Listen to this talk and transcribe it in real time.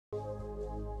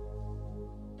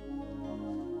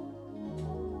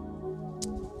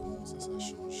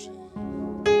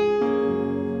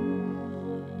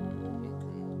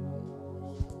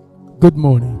Good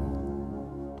morning.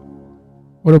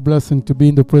 What a blessing to be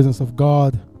in the presence of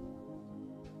God.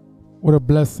 What a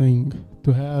blessing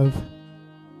to have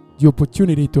the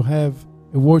opportunity to have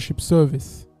a worship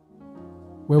service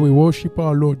where we worship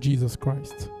our Lord Jesus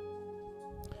Christ.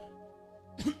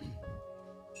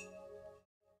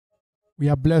 We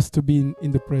are blessed to be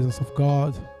in the presence of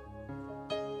God.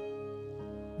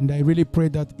 And I really pray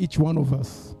that each one of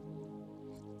us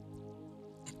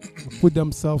put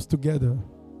themselves together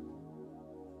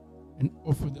and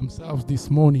offer themselves this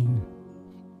morning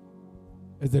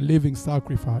as a living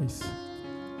sacrifice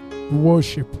to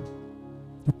worship,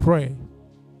 to pray,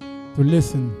 to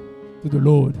listen to the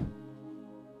Lord,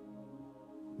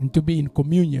 and to be in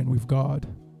communion with God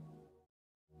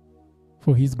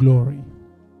for His glory.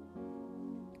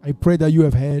 I pray that you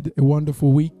have had a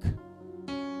wonderful week,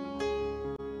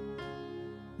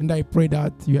 and I pray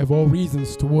that you have all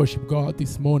reasons to worship God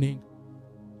this morning.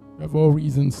 You have all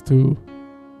reasons to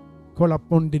call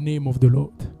upon the name of the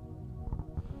Lord.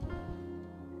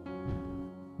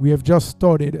 We have just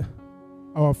started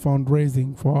our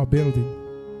fundraising for our building.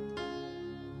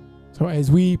 So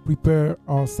as we prepare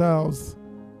ourselves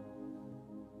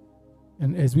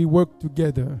and as we work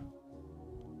together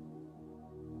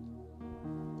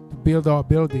to build our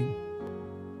building,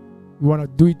 we want to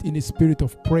do it in a spirit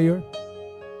of prayer,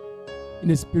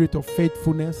 in a spirit of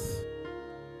faithfulness,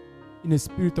 in a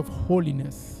spirit of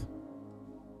holiness,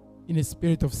 in a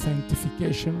spirit of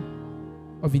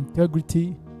sanctification, of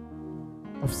integrity,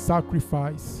 of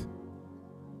sacrifice,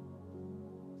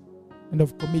 and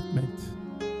of commitment.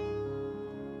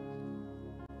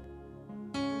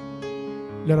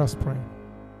 Let us pray.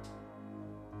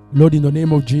 Lord, in the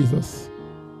name of Jesus,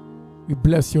 we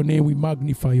bless your name, we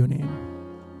magnify your name.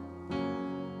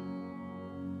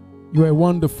 You are a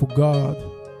wonderful God.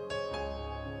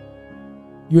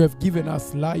 You have given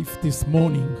us life this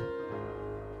morning.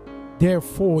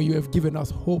 Therefore, you have given us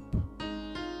hope.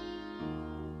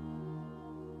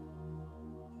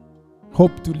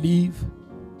 Hope to live,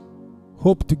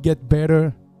 hope to get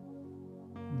better,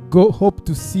 hope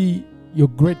to see your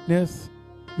greatness,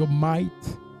 your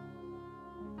might,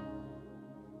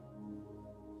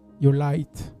 your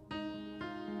light.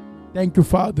 Thank you,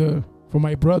 Father, for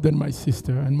my brother and my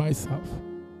sister and myself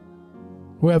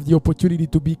who have the opportunity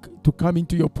to come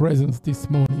into your presence this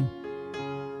morning,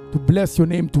 to bless your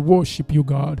name, to worship you,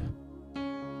 God.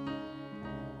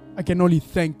 I can only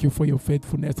thank you for your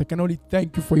faithfulness. I can only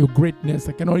thank you for your greatness.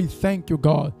 I can only thank you,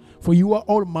 God, for you are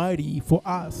almighty for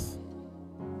us.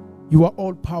 You are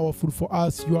all powerful for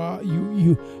us. You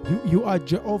are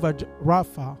Jehovah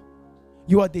Rapha.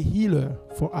 You are the healer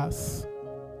for us.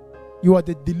 You are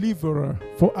the deliverer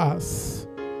for us.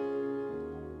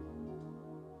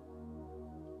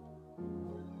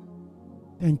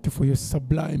 Thank you for your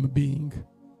sublime being.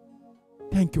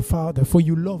 Thank you, Father, for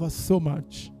you love us so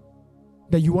much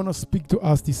that you want to speak to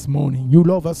us this morning. You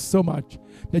love us so much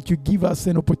that you give us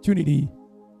an opportunity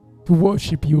to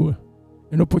worship you,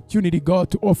 an opportunity, God,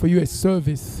 to offer you a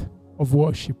service of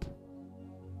worship.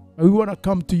 And we want to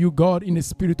come to you, God, in a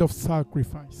spirit of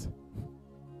sacrifice.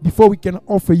 Before we can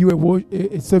offer you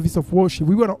a service of worship,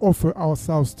 we want to offer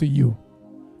ourselves to you.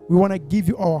 We want to give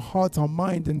you our heart, our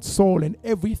mind, and soul, and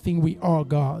everything we are,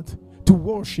 God, to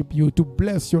worship you, to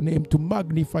bless your name, to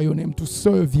magnify your name, to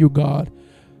serve you, God.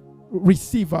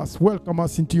 Receive us, welcome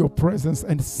us into your presence,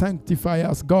 and sanctify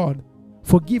us, God.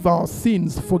 Forgive our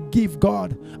sins, forgive,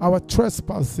 God, our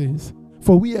trespasses,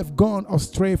 for we have gone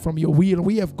astray from your will.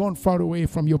 We have gone far away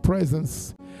from your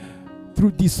presence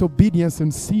through disobedience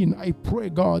and sin. I pray,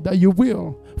 God, that you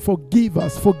will forgive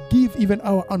us, forgive even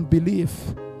our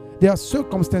unbelief. There are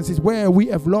circumstances where we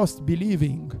have lost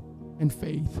believing and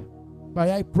faith. But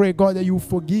I pray, God, that you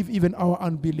forgive even our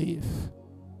unbelief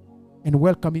and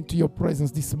welcome into your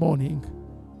presence this morning.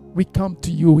 We come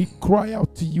to you. We cry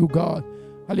out to you, God.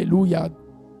 Hallelujah.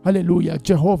 Hallelujah.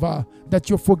 Jehovah, that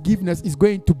your forgiveness is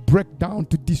going to break down,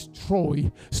 to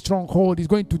destroy stronghold, is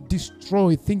going to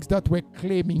destroy things that were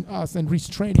claiming us and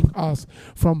restraining us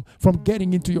from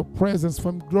getting into your presence,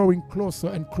 from growing closer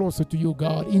and closer to you,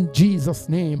 God. In Jesus'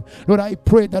 name. Lord, I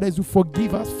pray that as you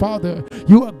forgive us, Father,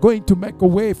 you are going to make a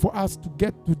way for us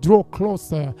to draw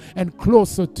closer and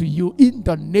closer to you in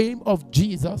the name of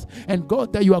Jesus. And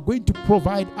God, that you are going to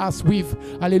provide us with,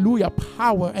 hallelujah,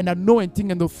 power and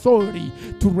anointing and authority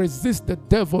to resist the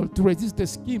devil, to resist the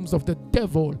schemes of the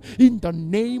devil in the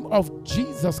name of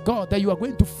Jesus, God, that you are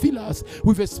going to fill us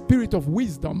with a spirit of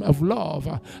wisdom, of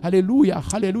love, hallelujah,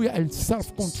 hallelujah, and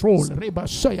self-control.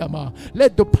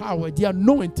 Let the power, the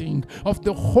anointing of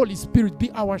the Holy Spirit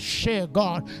be our share,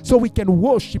 God, so we can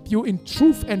worship you in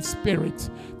truth and spirit.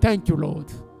 Thank you,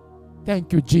 Lord.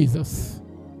 Thank you, Jesus.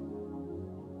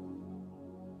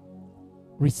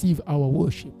 Receive our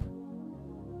worship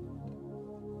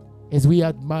as we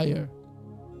admire,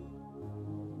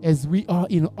 as we are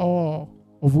in awe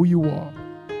of who you are,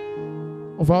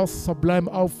 of how sublime,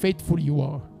 how faithful you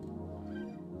are,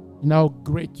 and how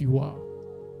great you are.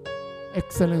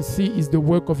 Excellency is the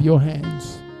work of your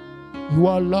hands. You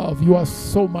are love. You are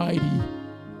so mighty.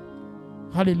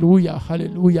 Hallelujah,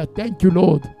 hallelujah. Thank you,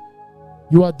 Lord.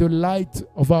 You are the light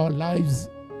of our lives,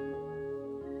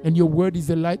 and your word is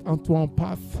a light unto our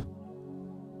path.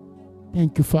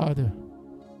 Thank you, Father.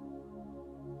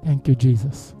 Thank you,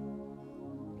 Jesus.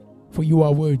 For you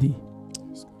are worthy.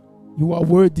 You are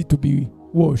worthy to be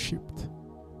worshipped.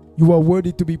 You are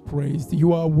worthy to be praised.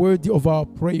 You are worthy of our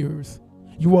prayers.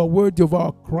 You are worthy of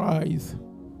our cries.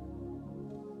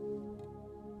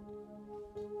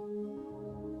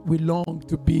 We long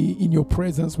to be in your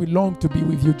presence. We long to be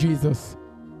with you, Jesus.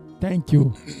 Thank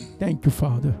you. Thank you,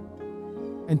 Father.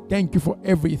 And thank you for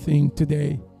everything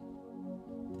today.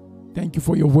 Thank you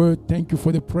for your word. Thank you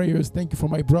for the prayers. Thank you for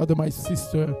my brother, my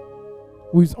sister,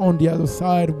 who is on the other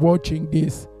side watching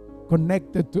this,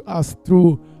 connected to us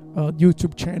through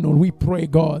YouTube channel. We pray,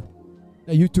 God,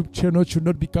 that YouTube channel should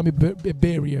not become a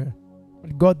barrier.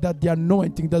 But God, that the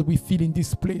anointing that we feel in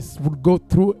this place would go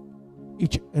through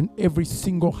each and every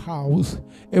single house,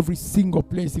 every single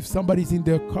place. If somebody's in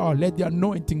their car, let the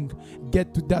anointing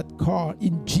get to that car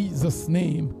in Jesus'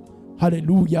 name.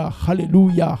 Hallelujah,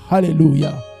 hallelujah,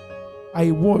 hallelujah. I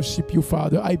worship you,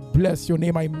 Father. I bless your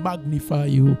name. I magnify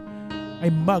you. I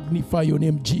magnify your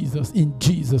name, Jesus, in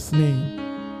Jesus' name.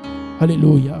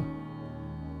 Hallelujah.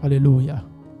 Hallelujah.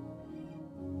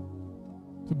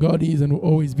 To God is and will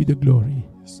always be the glory.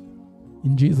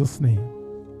 In Jesus' name.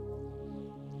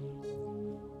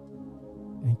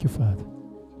 Thank you, Father.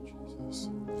 Jesus.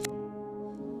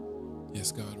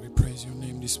 Yes, God, we praise your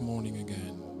name this morning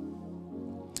again.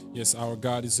 Yes, our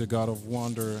God is a God of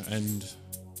wonder and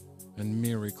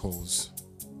miracles.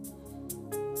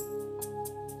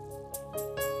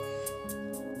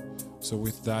 So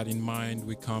with that in mind,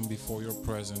 we come before your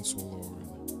presence, O Lord,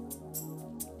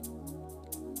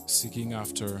 seeking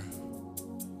after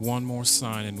one more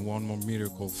sign and one more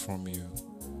miracle from you.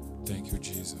 Thank you,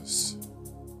 Jesus.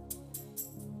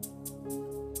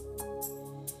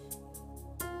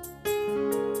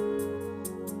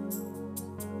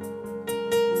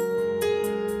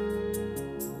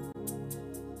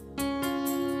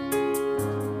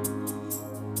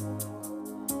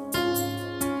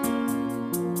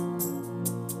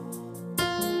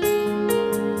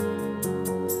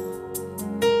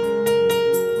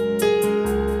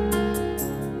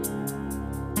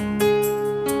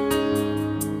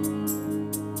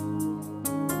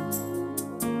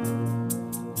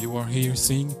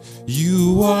 Sing,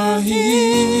 you are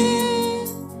here,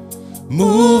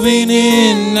 moving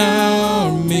in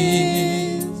our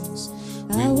midst.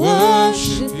 We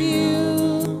worship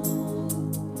you.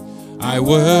 I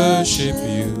worship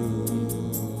you.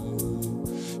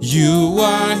 You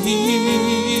are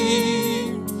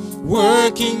here,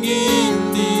 working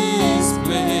in this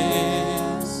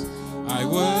place. I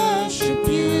worship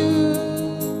you.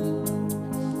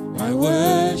 I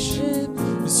worship.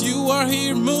 Yes, you are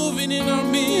here, moving in our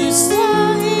midst. You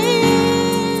are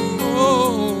here,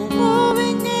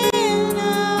 moving in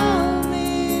our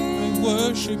midst. I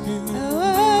worship you. I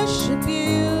worship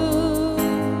you.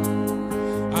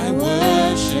 I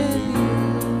worship you.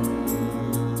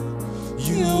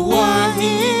 You are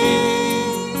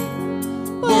here,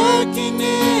 working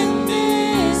in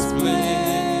this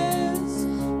place.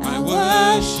 I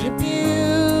worship you.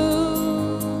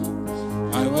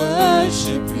 I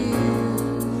worship you.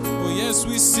 Yes,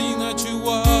 we sing that you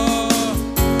are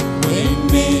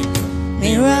Waymaker,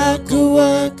 miracle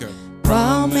worker,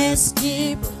 promise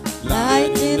keeper,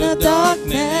 light in the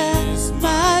darkness.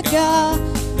 My God,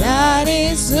 that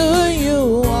is who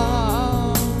you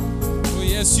are. Oh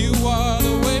yes, you are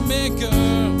the Waymaker,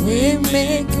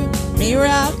 Waymaker,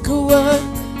 miracle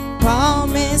worker,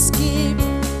 promise keeper,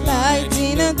 light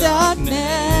in the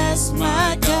darkness.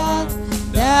 My God,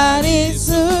 that is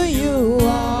who you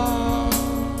are.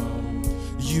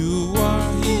 You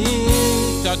are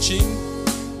here, touching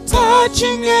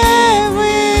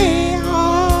every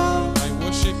heart. I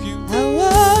worship you. I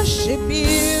worship you.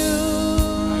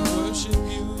 I worship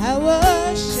you. I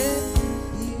worship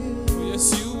you. Oh, yes,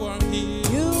 you are here.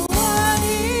 You are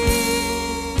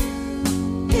here,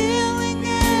 healing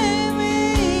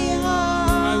every heart.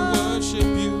 I worship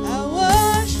you. I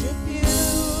worship you.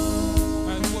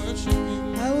 I worship you.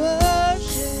 I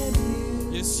worship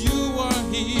you. Yes, you are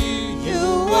here. You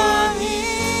are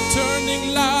here, turning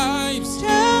lives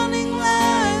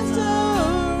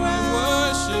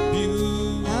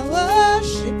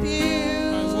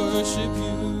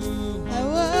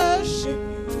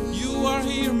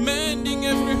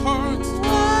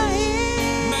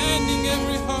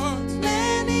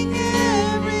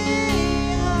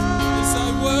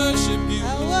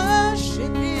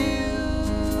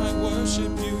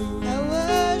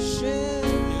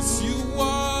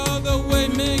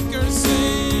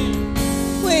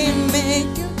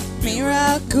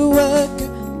miracle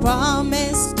worker,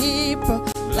 promise keeper,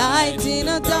 light in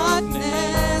the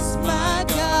darkness, my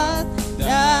God,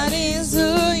 that is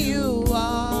who you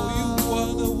are. Oh, you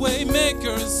are the way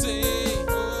maker, say.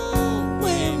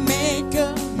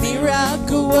 Waymaker,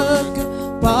 miracle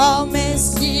worker,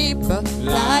 promise keeper,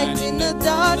 light in the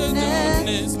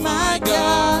darkness, my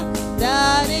God,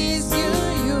 that is who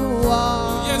you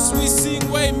are. Yes, we sing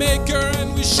Waymaker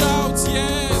and we shout,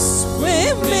 yes.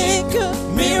 Waymaker,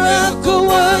 miracle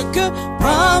worker,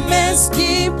 promise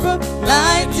keeper,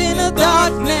 light in the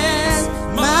darkness,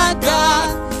 my God,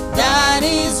 that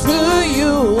is who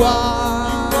you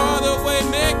are. You are the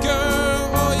Waymaker,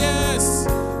 oh yes.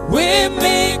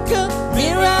 Waymaker,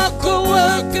 miracle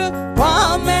worker,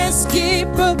 promise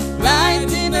keeper,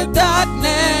 light in the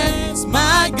darkness,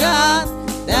 my God,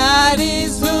 that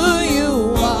is who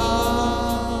you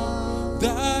are.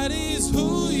 That is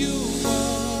who you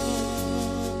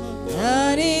are.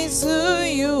 That is who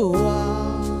you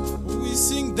are. We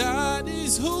sing, that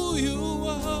is who you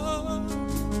are.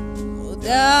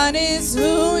 That is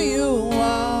who you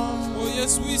are. Oh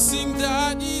yes, we sing,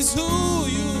 that is who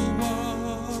you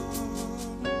are.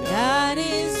 That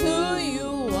is who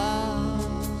you are.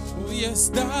 Oh yes,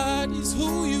 that is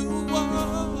who you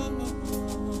are.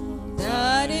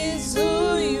 That is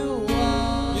who you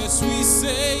are. Yes, we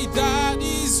say, that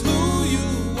is who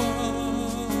you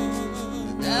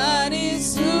are. That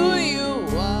is who you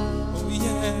are. Oh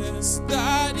yes,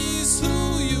 that is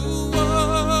who you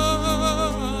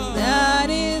are. That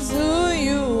is who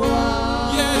you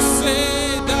are. Yes,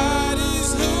 say, that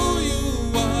is who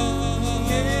you are.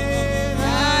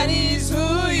 That is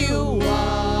who you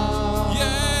are.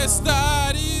 Yes,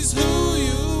 that is who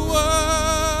you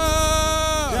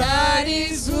are. That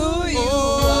is who you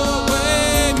Oh, are.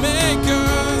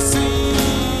 Waymaker, sing.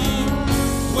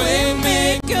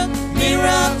 Waymaker,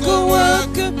 miracle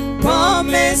worker,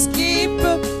 promise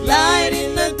keeper, light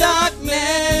in the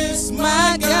darkness,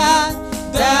 my God,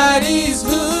 that is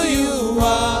who you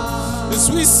are. As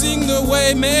we sing the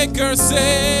Waymaker,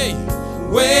 say,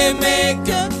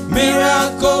 Waymaker,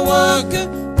 miracle worker,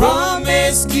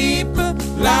 promise keeper,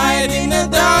 light in the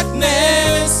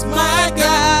darkness, my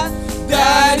God,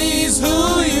 that is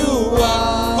who you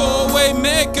are. oh,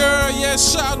 Waymaker,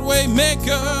 yes, shout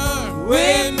Waymaker.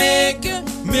 Waymaker,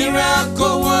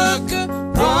 miracle worker,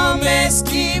 promise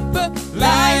keeper,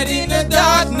 light in the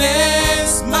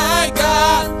darkness, my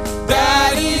God,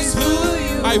 that is who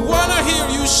you I are. wanna hear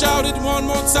you shout it one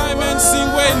more time and sing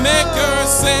Waymaker,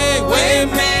 say,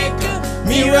 Waymaker,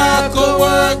 miracle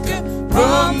worker,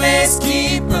 promise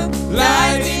keeper,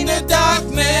 light in the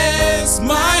darkness,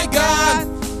 my God,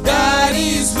 that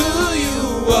is who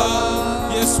you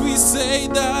are. yes, we say,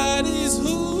 that is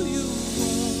who you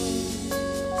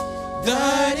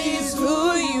That is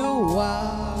who you are.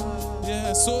 are.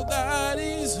 Yeah, so that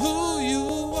is who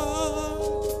you are.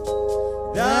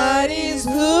 That is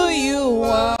who you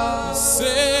are.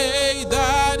 Say,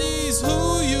 that is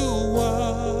who you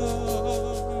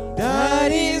are.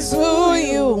 That is who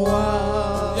you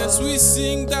are. Yes, we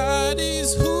sing, that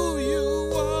is who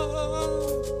you are.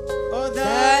 Oh,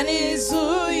 that is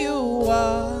who you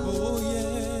are. Oh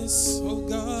yes, oh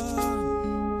God.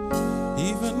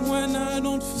 Even when I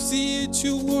don't see it,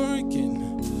 you working.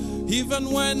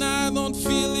 Even when I don't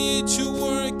feel it, you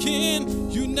working.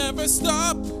 You never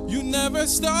stop working.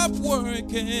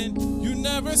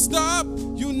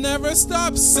 You never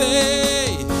stop,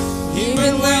 say.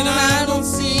 Even when I don't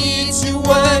see it, you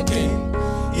working.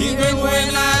 Even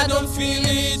when I don't feel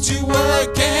it, you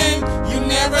working. You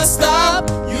never stop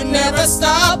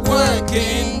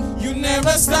working. You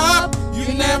never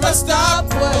stop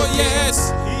working. Oh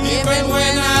yes, Even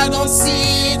when I don't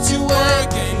see it, you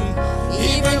working.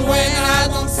 Even when I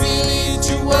don't feel it,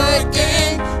 you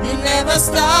working. You never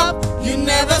stop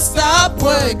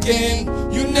working.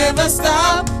 You never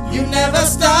stop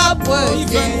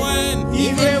working.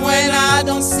 Even when I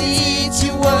don't see it,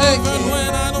 you working. even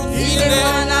when I don't feel Even it,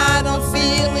 when I don't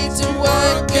feel it, you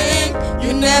working.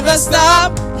 You never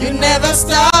stop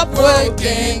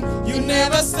working. You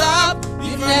never stop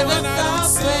even when I don't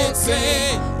say it,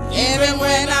 say. Even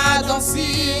when I don't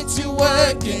see it, you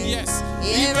working. Yes,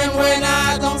 Even when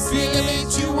I don't feel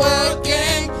it, you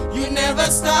working. You never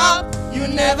stop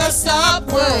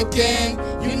working.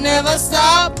 You never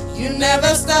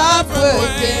stop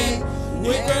working.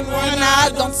 Even when I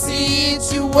don't see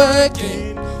it, you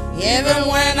working. Even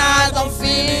when I don't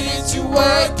feel it, you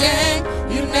working.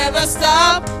 You never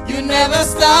stop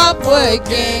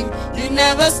working. You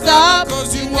never stop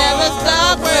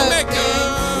working.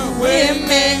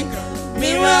 Waymaker,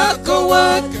 miracle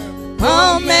worker,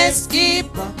 promise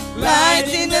keeper, light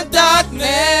in the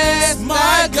darkness.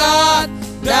 My God,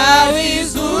 that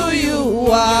is who you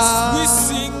are. We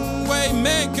sing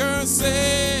Waymaker,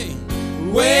 say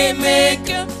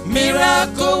Waymaker,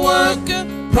 miracle worker,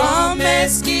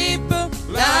 promise keeper,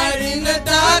 light in the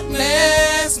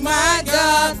darkness. My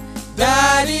God,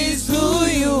 that is who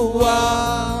you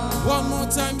are. one more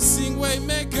time, sing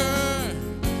Waymaker.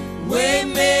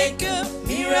 Waymaker,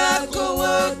 miracle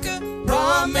worker,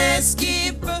 promise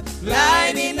keeper,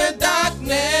 light in the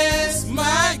darkness.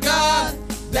 My God,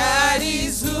 that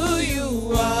is who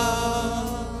you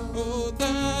are. Oh,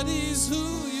 that is who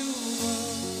you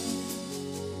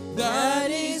are.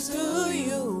 That is who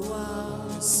you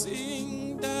are.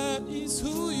 Sing, that is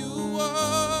who you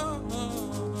are.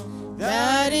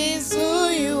 That is who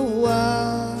you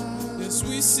are. Yes,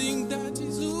 we sing, that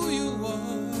is who you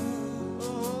are.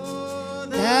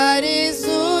 That is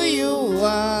who you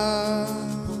are.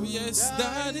 Oh, yes,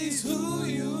 that is who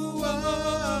you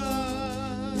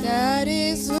are. That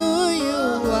is who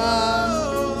you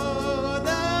are.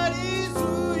 That is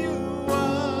who you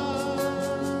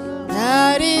are.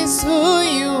 That is who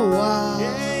you are.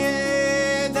 That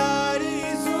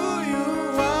is who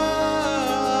you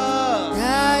are.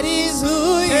 That is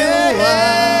who you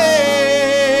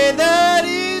are. That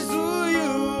is who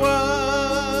you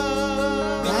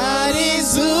are. That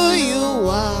is who you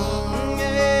are.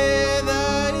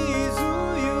 That is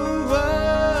who you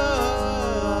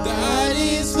are. That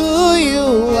is who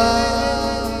you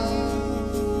are.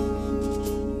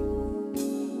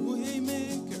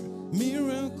 Waymaker,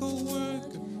 miracle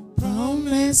worker,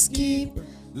 Promise keeper,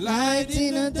 light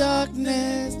in the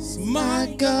darkness.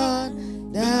 My God,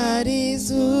 that is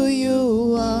who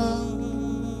you are.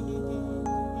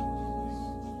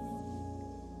 Thank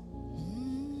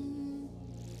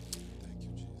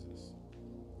you, Jesus.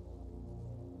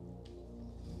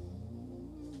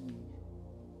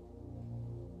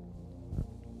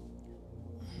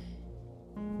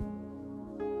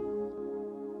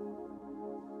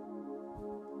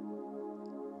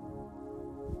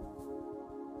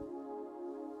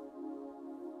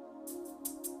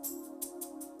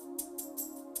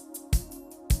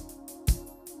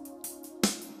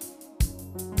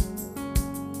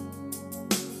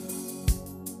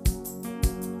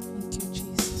 Thank you,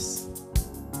 Jesus.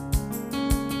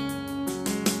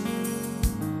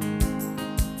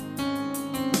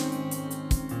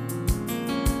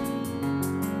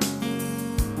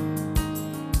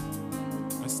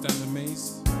 I stand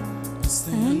amazed. I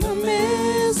And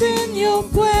amazed in your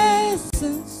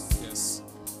presence. Yes.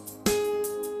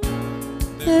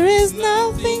 There is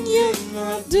nothing you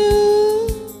cannot do.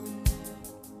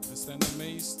 I stand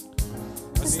amazed.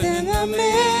 I Stand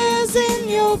amazed in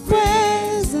your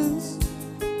presence.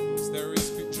 There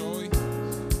is joy.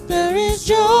 There is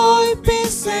joy,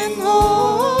 peace, and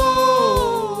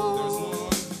hope.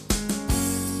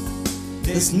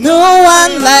 There's There's no one. no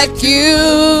one like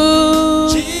you,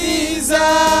 Jesus.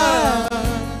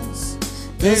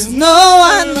 There's no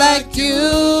one like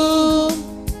you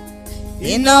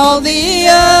in all the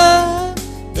earth.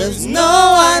 There's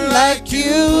no one like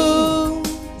you,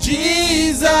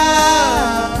 Jesus.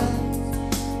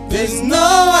 There's no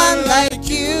one like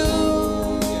you.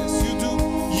 Yes, you do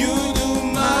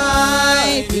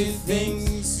Mighty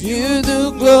things, you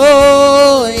do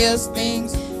glorious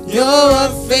things. You're a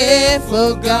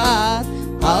faithful God.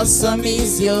 Awesome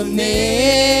is your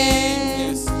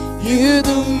name. Yes. You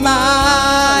do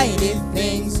mighty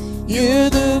things. You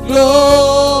do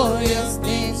glorious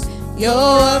things. You're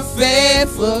a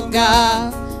faithful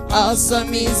God.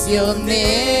 Awesome is your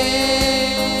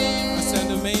name. I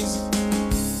stand amazed.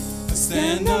 I Stand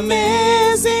stand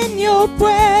amazed. amazed in your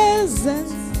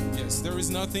presence. Yes, there is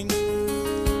nothing.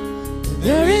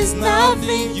 There is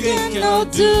nothing you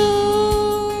cannot do.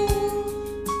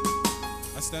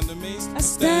 I stand amazed. I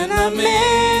stand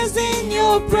amazed in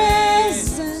your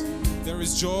presence. There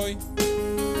is joy.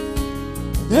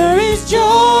 There is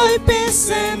joy, peace,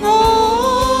 and hope.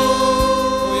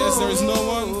 Oh yes, there is no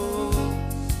one.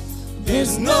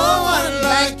 There's no one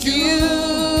like you,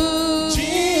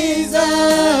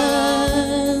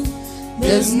 Jesus.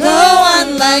 There's no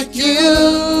one like you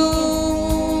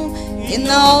in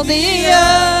all the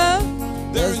earth.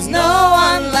 There's no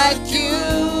one like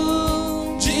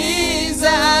you, Jesus.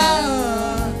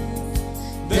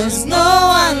 There's no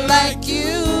one like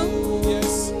you.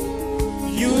 Yes.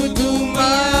 You do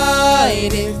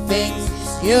mighty things.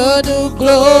 You do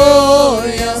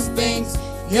glorious things.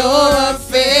 You're a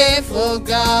faithful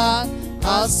God.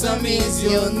 Awesome is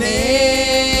your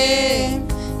name.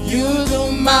 You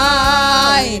do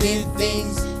mighty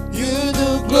things. You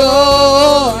do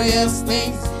glorious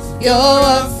things. You're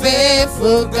a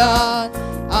faithful God.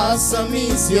 Awesome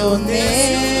is your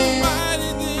name.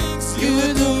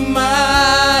 You do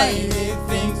mighty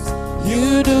things.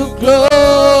 You do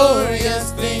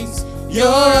glorious things. You're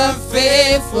a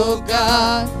faithful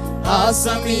God.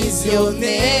 Awesome is your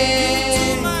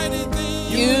name.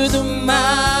 You do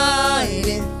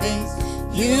mighty things.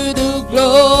 You do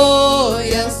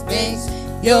glorious things.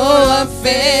 You're a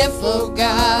faithful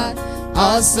God.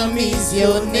 Awesome is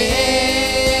your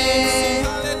name.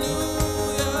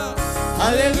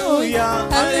 Hallelujah,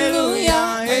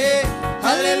 hallelujah, hey,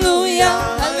 hallelujah,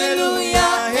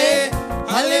 hallelujah, hey,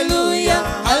 hallelujah,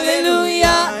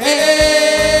 hallelujah,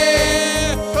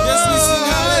 hey. Yes, we sing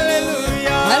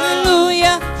hallelujah,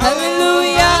 Hallelujah,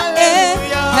 hallelujah, eh.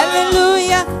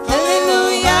 Hallelujah,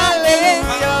 hallelujah, eh.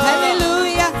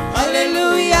 Hallelujah,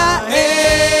 hallelujah,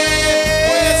 eh.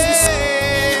 Oh, yes, we sing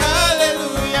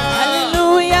hallelujah,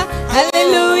 Hallelujah,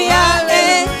 hallelujah,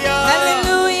 eh.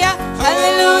 Hallelujah,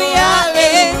 hallelujah,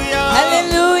 eh.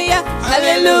 Hallelujah,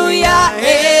 hallelujah, eh.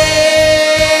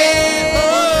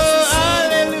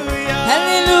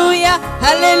 Hallelujah,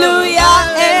 hallelujah,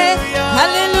 eh.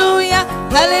 Hallelujah,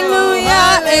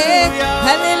 hallelujah, eh.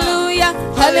 Hallelujah,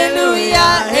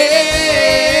 hallelujah, eh.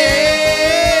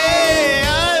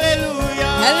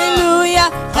 Hallelujah,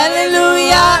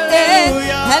 hallelujah, eh.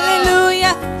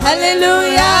 Hallelujah,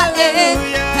 hallelujah, eh.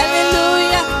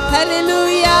 Hallelujah,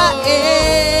 hallelujah, eh.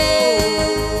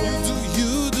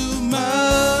 You do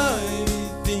mighty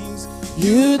things.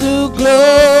 You do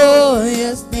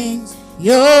glorious things.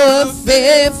 You're a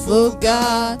faithful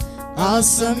God.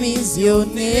 Awesome is your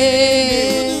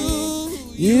name.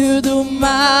 You do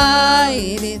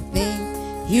mighty things.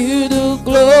 You do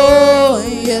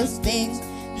glorious things.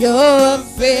 You're a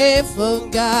faithful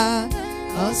God.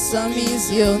 Awesome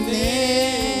is your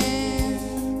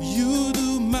name. You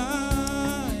do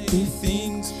mighty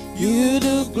things. You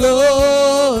do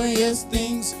glorious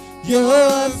things. You're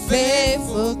a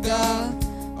faithful God.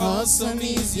 Awesome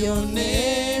is your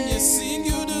name. Yes, sing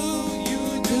you do.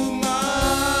 You do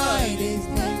Mighty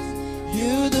things.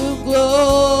 You do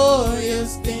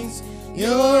glorious things.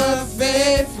 You're a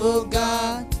faithful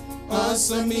God.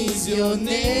 Awesome is your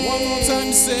name. One more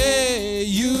time, say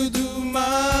you do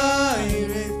mighty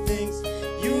things.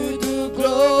 You do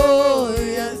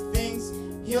glorious things.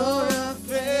 You're a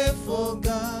faithful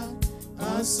God.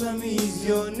 Awesome is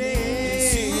your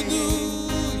Yes, name.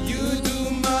 you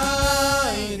do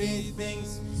Mighty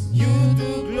things. You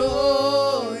do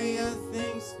glorious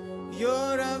things.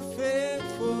 You're a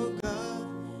faithful God.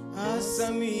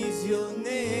 Awesome is your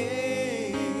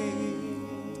name.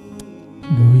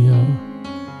 Hallelujah.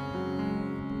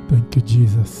 Thank you,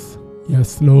 Jesus.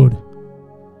 Yes, Lord.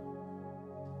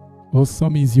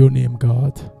 Awesome is your name,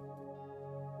 God.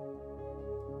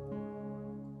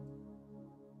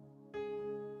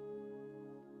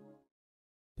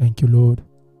 Thank you, Lord.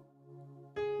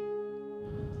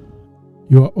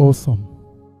 You are awesome.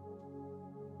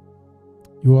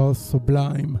 You are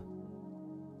sublime,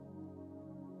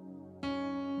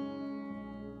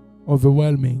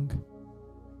 overwhelming,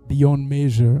 beyond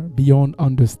measure, beyond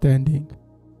understanding.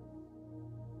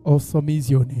 Awesome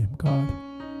is your name, God.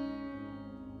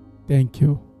 Thank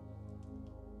you.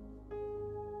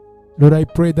 Lord, I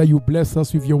pray that you bless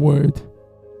us with your word.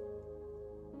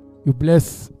 You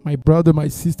bless my brother, my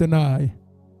sister, and I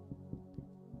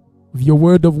with your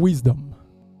word of wisdom,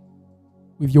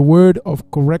 with your word of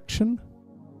correction,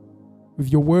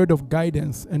 with your word of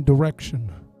guidance and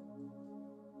direction,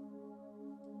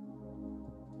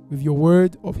 with your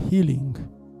word of healing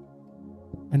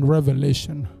and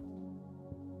revelation.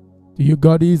 To you,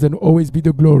 God, is and always be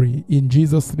the glory. In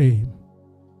Jesus' name,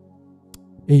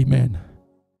 amen.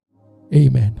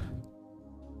 Amen.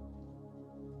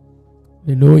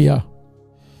 Hallelujah.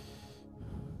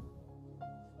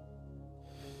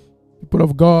 People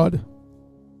of God,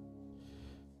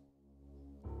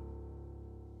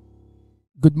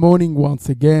 good morning once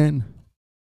again.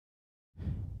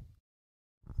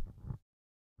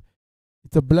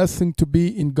 It's a blessing to be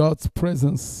in God's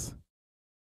presence.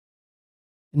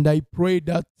 And I pray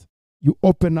that you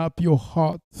open up your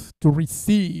heart to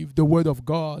receive the word of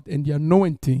God and the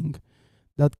anointing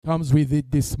that comes with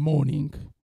it this morning.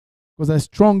 Because I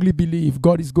strongly believe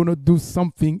God is going to do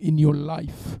something in your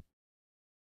life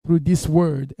through this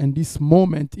word and this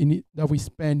moment in it that we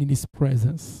spend in His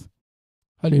presence.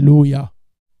 Hallelujah.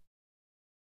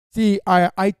 See,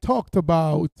 I talked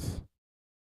about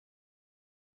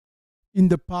in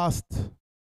the past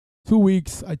 2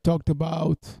 weeks, I talked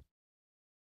about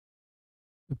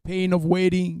the pain of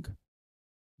waiting.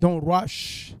 Don't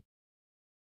rush.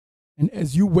 And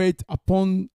as you wait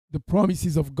upon the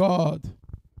promises of God,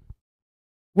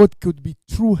 what could be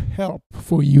true help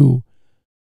for you.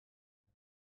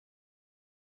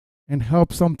 And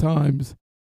help sometimes,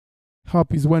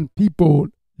 help is when people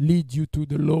lead you to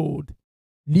the Lord,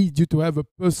 lead you to have a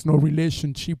personal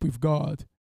relationship with God.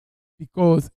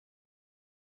 Because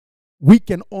we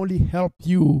can only help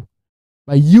you,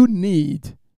 but you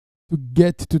need to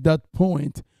get to that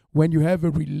point when you have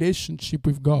a relationship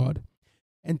with God.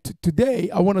 And today,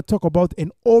 I want to talk about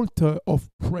an altar of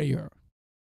prayer.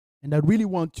 And I really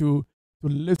want you to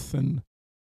listen.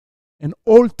 An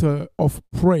altar of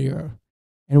prayer.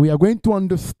 And we are going to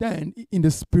understand in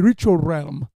the spiritual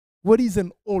realm what is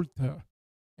an altar.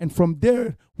 And from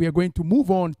there, we are going to move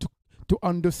on to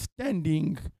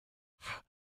understanding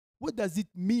what does it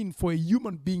mean for a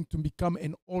human being to become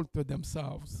an altar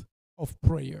themselves of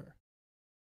prayer.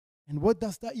 And what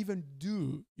does that even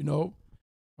do, you know?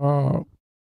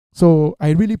 So I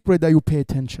really pray that you pay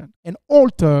attention. An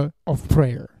altar of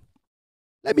prayer.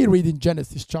 Let me read in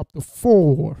Genesis chapter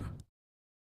 4.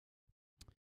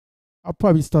 I'll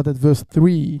probably start at verse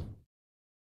 3.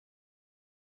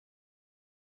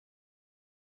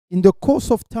 In the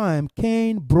course of time,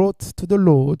 Cain brought to the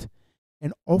Lord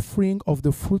an offering of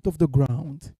the fruit of the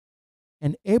ground,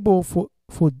 and Abel, for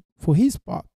his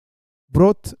part,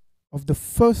 brought of the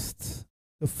firstlings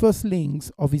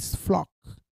of his flock,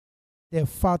 their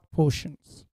fat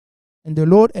portions. And the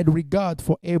Lord had regard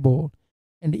for Abel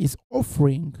and his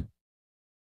offering,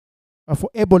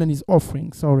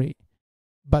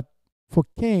 but for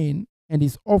Cain and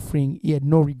his offering he had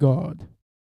no regard.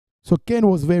 So Cain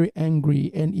was very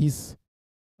angry, and his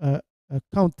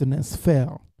countenance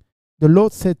fell. The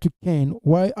Lord said to Cain,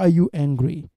 "Why are you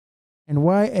angry? And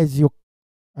why has your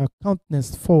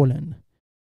countenance fallen?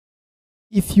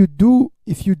 If you do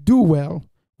well,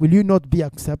 will you not be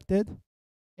accepted?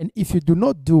 And if you do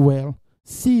not do well,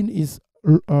 sin is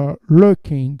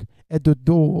lurking at the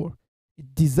door.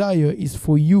 Desire is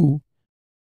for you,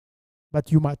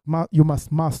 but you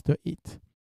must master it."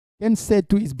 Cain said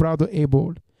to his brother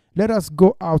Abel, "Let us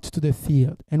go out to the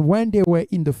field." And when they were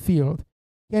in the field,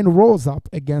 Cain rose up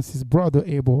against his brother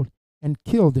Abel and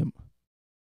killed him.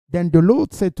 Then the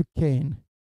Lord said to Cain,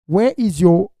 "Where is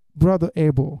your brother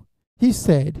Abel?" He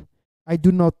said, "I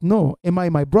do not know. Am I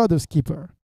my brother's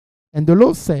keeper?" And the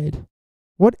Lord said,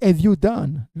 "What have you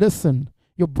done? Listen,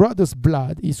 your brother's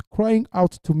blood is crying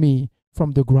out to me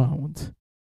from the ground."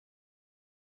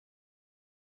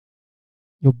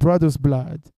 Your brother's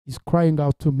blood is crying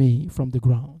out to me from the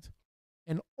ground.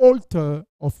 An altar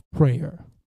of prayer.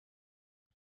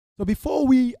 So before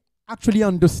we actually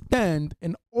understand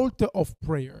an altar of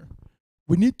prayer,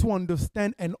 we need to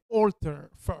understand an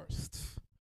altar first.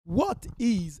 What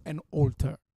is an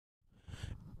altar?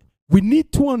 We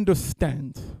need to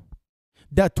understand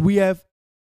that we have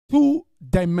two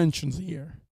dimensions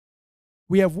here.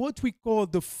 We have what we call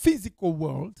the physical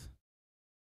world,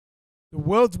 the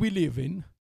world we live in,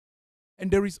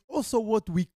 and there is also what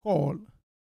we call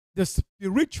the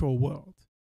spiritual world,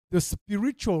 the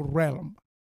spiritual realm.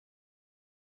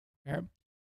 Okay?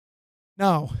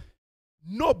 Now,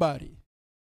 nobody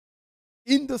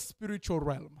in the spiritual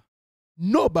realm,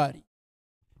 nobody,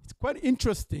 it's quite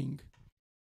interesting,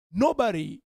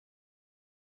 nobody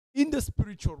in the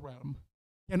spiritual realm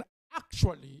can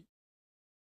actually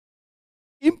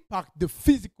impact the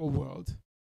physical world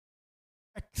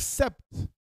except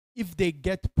if they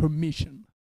get permission.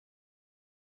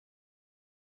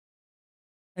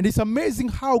 And it's amazing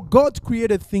how God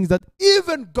created things that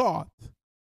even God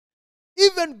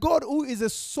who is a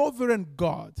sovereign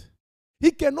God,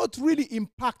 he cannot really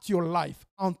impact your life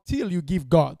until you give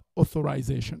God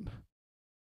authorization.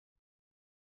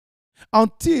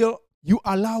 Until you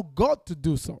allow God to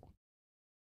do so.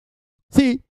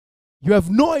 See, you have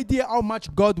no idea how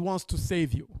much God wants to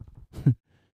save you.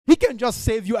 He can just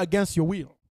save you against your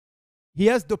will. He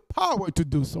has the power to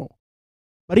do so.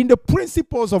 But in the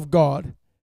principles of God,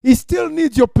 he still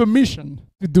needs your permission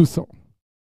to do so.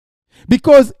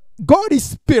 Because God is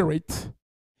spirit,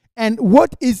 and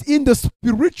what is in the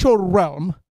spiritual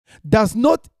realm does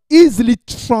not easily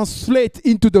translate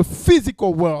into the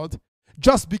physical world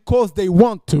just because they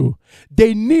want to.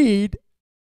 They need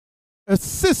a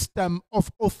system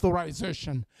of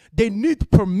authorization. They need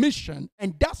permission,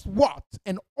 and that's what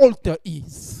an altar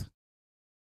is.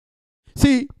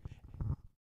 See,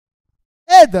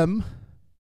 Adam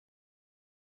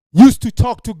used to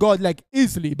talk to God like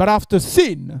easily, but after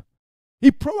sin,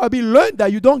 he probably learned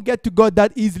that you don't get to God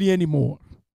that easily anymore.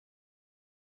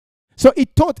 So he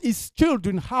taught his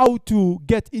children how to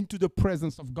get into the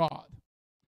presence of God,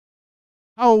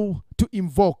 how to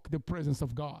invoke the presence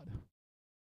of God.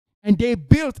 And they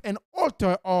built an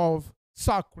altar of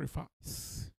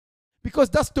sacrifice. because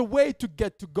that's the way to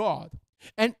get to God.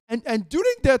 And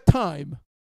during that time,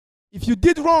 if you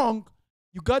did wrong,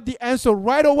 you got the answer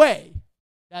right away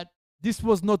that this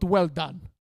was not well done.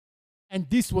 And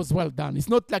this was well done. It's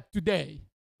not like today.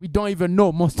 We don't even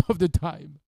know most of the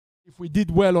time if we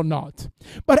did well or not.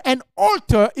 But an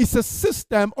altar is a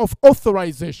system of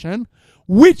authorization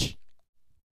which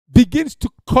begins to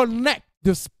connect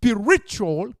the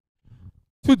spiritual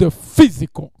to the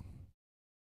physical.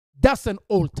 That's an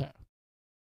altar.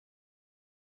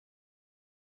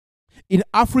 In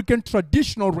African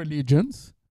traditional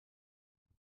religions,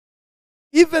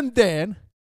 even then,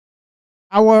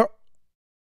 our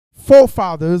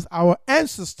forefathers, our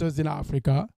ancestors in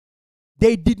Africa,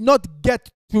 they did not get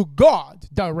to God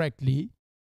directly.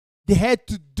 They had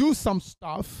to do some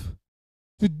stuff,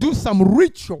 to do some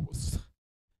rituals,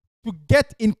 to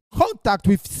get in contact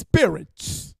with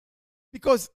spirits.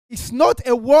 Because it's not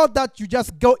a world that you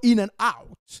just go in and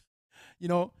out. You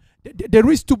know,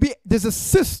 there's a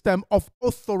system of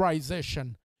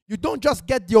authorization. You don't just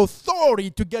get the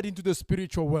authority to get into the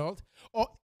spiritual world, or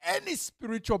any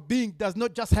spiritual being does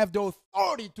not just have the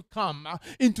authority to come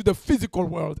into the physical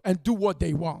world and do what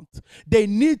they want. They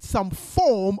need some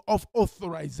form of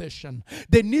authorization.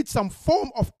 They need some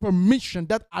form of permission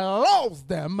that allows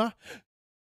them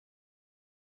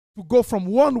to go from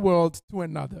one world to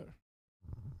another.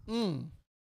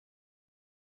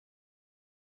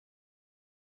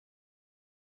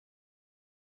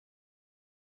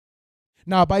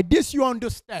 Now, by this you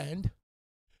understand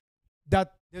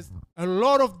that there's a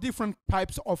lot of different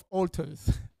types of altars.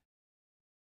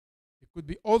 There could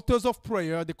be altars of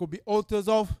prayer. There could be altars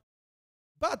of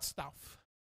bad stuff.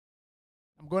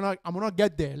 I'm gonna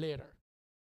get there later.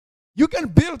 You can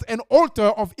build an altar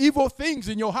of evil things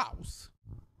in your house.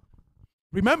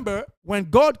 Remember, when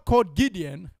God called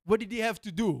Gideon, what did he have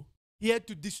to do? He had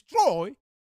to destroy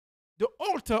the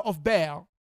altar of Baal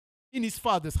in his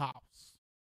father's house.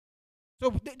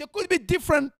 So there could be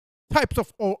different types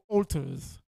of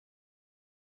altars.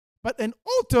 But an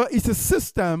altar is a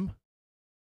system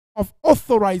of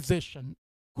authorization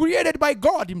created by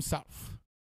God himself.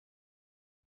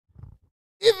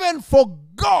 Even for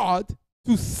God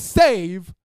to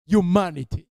save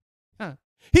humanity.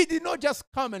 He did not just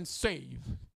come and save.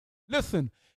 Listen,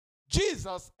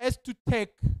 Jesus has to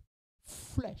take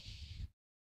flesh.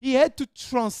 He had to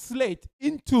translate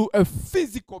into a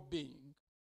physical being.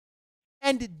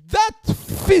 And that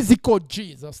physical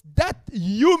Jesus, that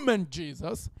human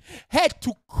Jesus, had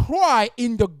to cry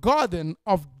in the Garden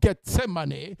of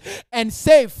Gethsemane and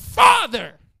say,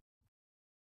 Father,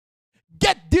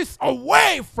 get this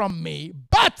away from me,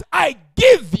 but I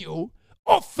give you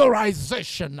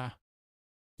authorization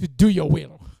to do your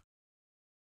will.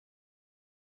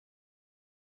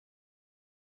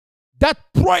 That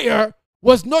prayer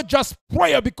was not just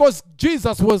prayer because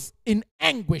Jesus was in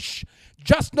anguish,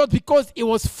 just not because he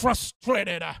was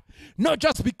frustrated, not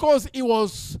just because it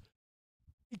was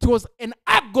an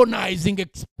agonizing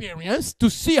experience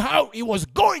to see how he was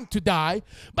going to die,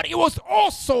 but it was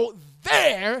also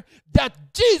there that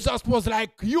Jesus was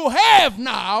like, you have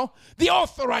now the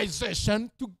authorization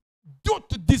to do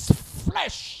to this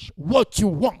flesh what you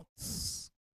want.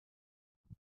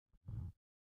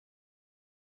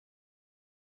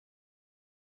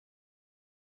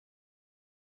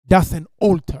 That's an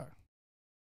altar.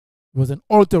 It was an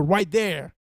altar right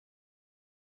there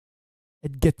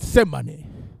at Gethsemane.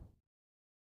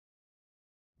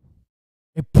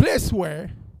 A place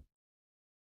where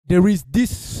there is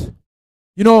this,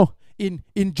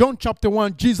 in John chapter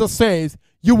 1, Jesus says,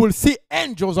 you will see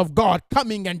angels of God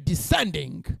coming and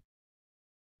descending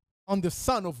on the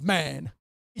Son of Man.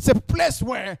 It's a place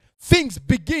where things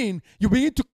begin. You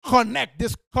begin to connect,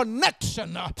 this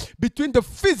connection between the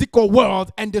physical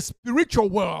world and the spiritual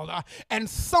world. And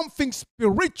something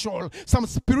spiritual, some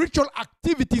spiritual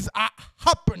activities are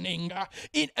happening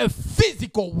in a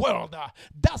physical world.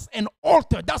 That's an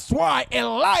altar. That's why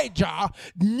Elijah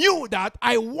knew that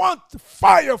I want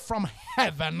fire from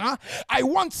heaven. I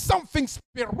want something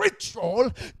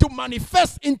spiritual to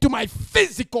manifest into my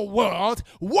physical world.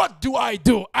 What do?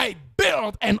 I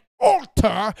build an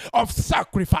altar of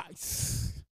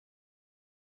sacrifice.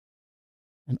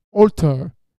 An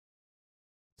altar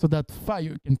so that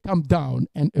fire can come down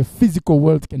and a physical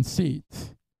world can see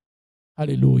it.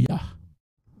 Hallelujah.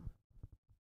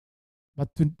 But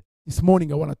this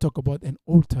morning I want to talk about an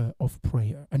altar of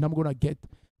prayer, and I'm going to get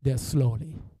there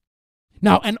slowly.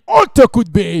 Now, an altar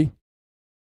could be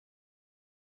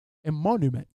a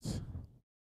monument,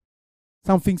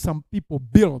 something some people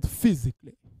build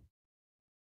physically.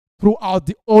 Throughout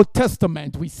the Old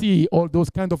Testament, we see all those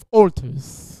kind of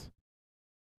altars.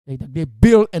 They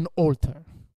build an altar.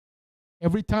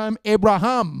 Every time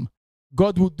Abraham,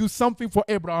 God will do something for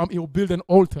Abraham, he will build an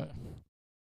altar.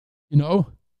 You know?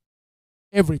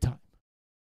 Every time.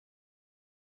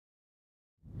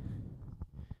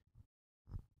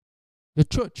 The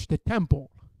church, the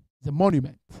temple, the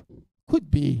monument could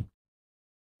be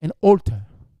an altar.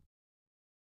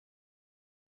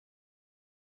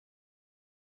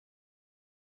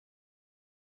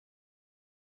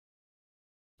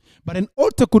 But an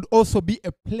altar could also be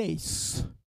a place,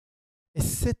 a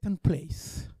certain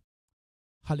place.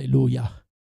 Hallelujah.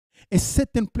 A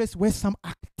certain place where some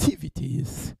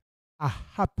activities are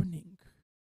happening.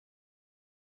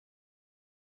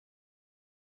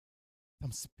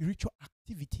 Some spiritual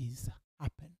activities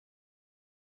happen.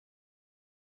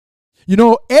 You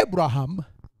know, Abraham,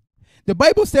 the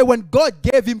Bible says when God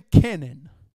gave him Canaan,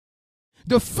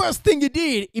 the first thing he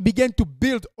did, he began to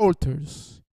build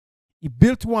altars. He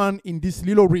built one in this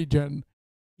little region.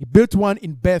 He built one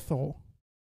in Bethel.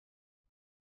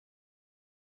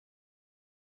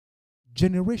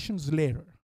 Generations later,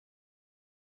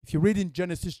 if you read in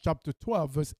Genesis chapter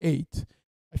 12, verse 8,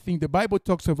 I think the Bible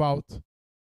talks about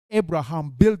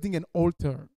Abraham building an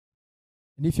altar.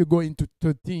 And if you go into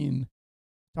 13,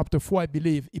 chapter 4, I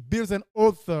believe, he builds an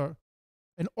altar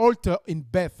in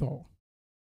Bethel.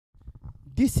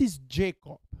 This is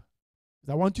Jacob.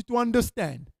 I want you to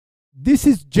understand. This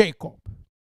is Jacob,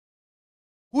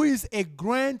 who is a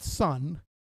grandson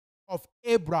of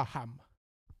Abraham,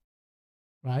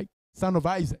 right? Son of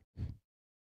Isaac.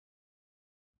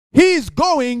 He is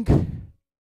going,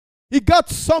 he got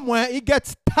somewhere, he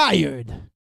gets tired. And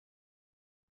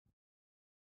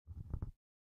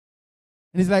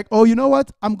he's like, oh, you know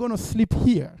what? I'm going to sleep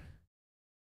here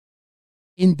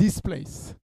in this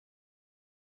place.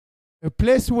 A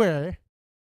place where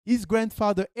his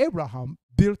grandfather Abraham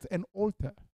built an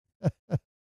altar.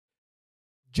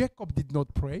 Jacob did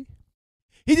not pray.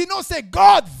 He did not say,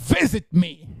 God, visit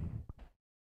me.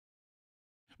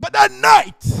 But that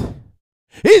night,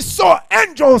 he saw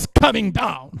angels coming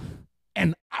down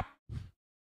and up.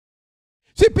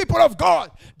 See, people of God,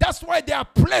 that's why there are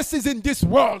places in this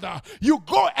world. You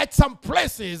go at some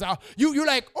places, you're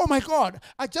like, oh my God,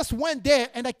 I just went there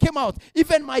and I came out.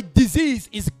 Even my disease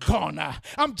is gone.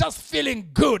 I'm just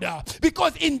feeling good.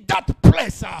 Because in that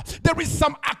place, there is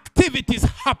some activities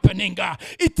happening.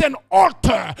 It's an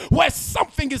altar where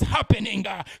something is happening,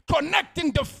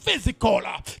 connecting the physical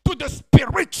to the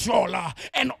spiritual.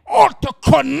 An altar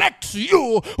connects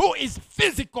you, who is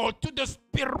physical, to the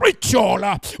spiritual,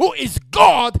 who is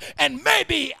God, and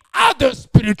maybe other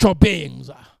spiritual beings.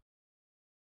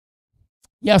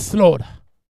 Yes, Lord.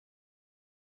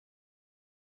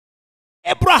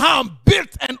 Abraham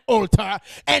built an altar,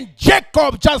 and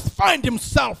Jacob just found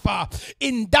himself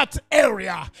in that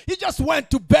area. He just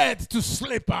went to bed to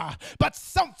sleep, but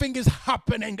something is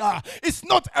happening. It's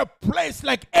not a place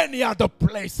like any other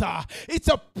place. It's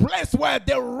a place where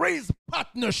there is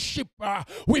partnership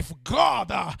with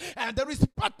God, and there is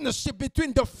partnership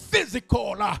between the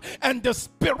physical and the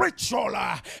spiritual.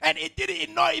 And he did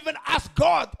not even ask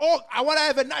God, oh, I want to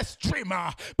have a nice dream,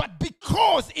 but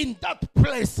because in that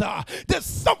place there's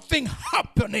something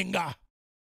happening.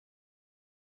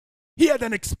 He had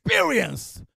an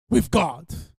experience with God.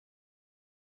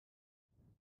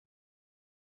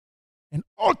 An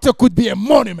altar could be a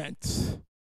monument.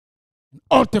 An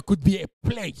altar could be a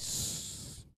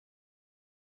place,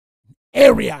 an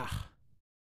area.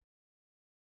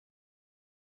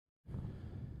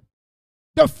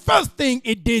 The first thing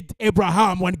he did,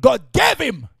 Abraham, when God gave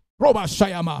him Roba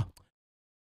Shayama,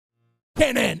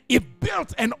 Canaan, he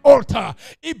built an altar.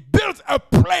 He built a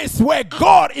place where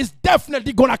God is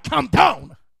definitely going to come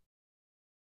down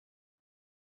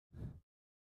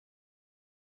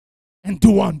and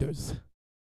do wonders.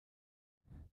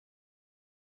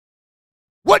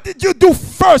 What did you do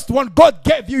first when God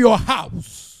gave you your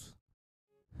house?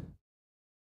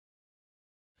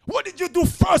 What did you do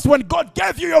first when God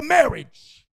gave you your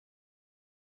marriage?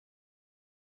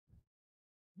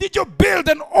 Did you build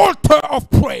an altar of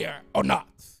prayer or not?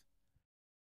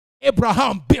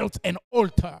 Abraham built an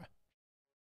altar.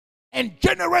 And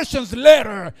generations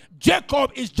later,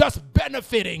 Jacob is just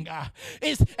benefiting.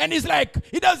 And he's like,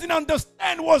 he doesn't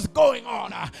understand what's going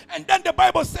on. And then the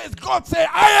Bible says, God said,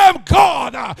 I am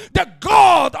God, the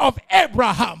God of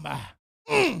Abraham.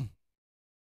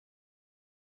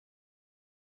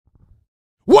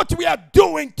 What we are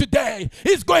doing today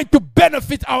is going to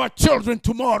benefit our children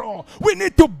tomorrow. We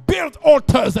need to build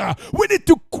altars. We need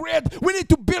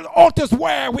to build altars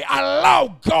where we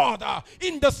allow God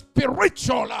in the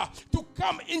spiritual to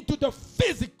come into the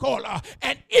physical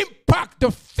and impact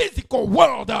the physical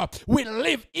world we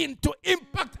live in, to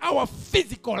impact our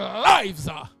physical lives.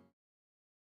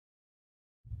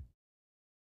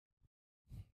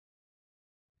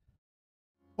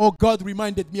 Oh, God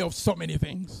reminded me of so many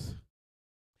things.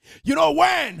 You know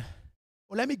when?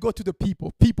 Well, let me go to the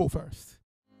people. People first.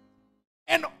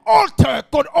 An altar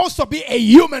could also be a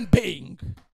human being.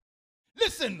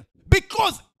 Listen,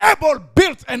 because Abel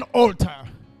built an altar,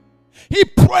 he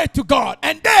prayed to God,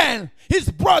 and then his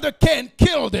brother Cain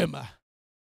killed him.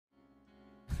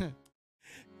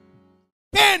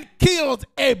 Cain killed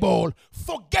Abel,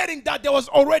 forgetting that there was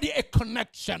already a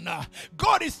connection.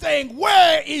 God is saying,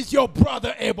 where is your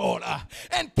brother Abel?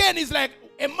 And Cain is like,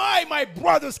 am I my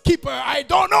brother's keeper? I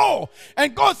don't know.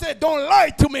 And God said, don't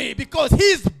lie to me, because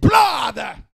his blood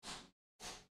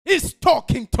is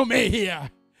talking to me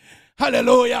here.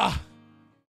 Hallelujah.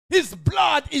 His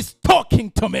blood is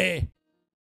talking to me.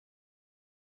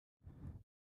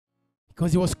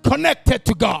 Because he was connected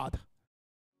to God.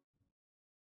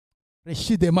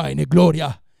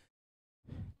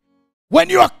 When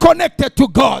you are connected to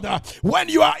God, when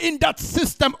you are in that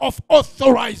system of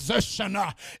authorization,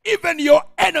 even your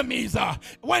enemies,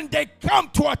 when they come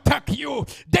to attack you,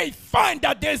 they find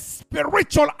that there's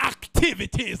spiritual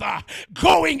activities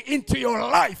going into your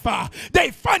life.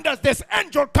 They find that there's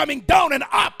angel coming down and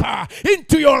up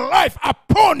into your life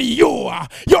upon you.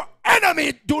 Your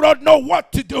enemy do not know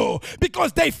what to do,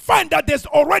 because they find that there's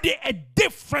already a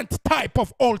different type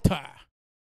of altar.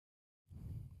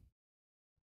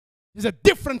 There's a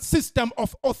different system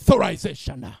of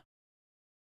authorization.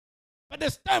 But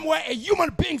there's time where a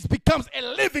human being becomes a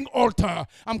living altar.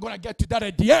 I'm going to get to that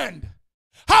at the end.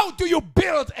 How do you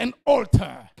build an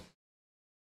altar?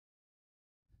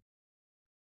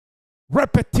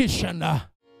 Repetition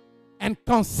and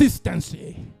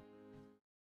consistency.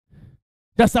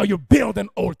 That's how you build an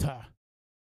altar.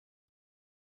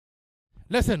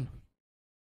 Listen.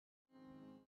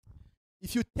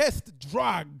 If you test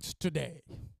drugs today,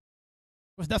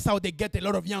 because that's how they get a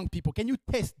lot of young people. Can you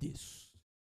test this?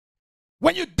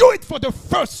 When you do it for the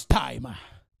first time,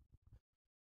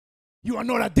 you are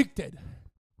not addicted.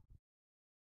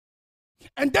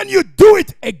 And then you do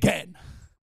it again.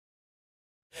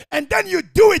 And then you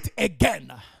do it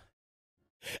again.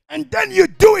 And then you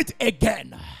do it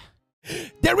again.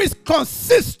 There is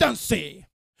consistency.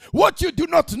 What you do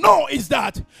not know is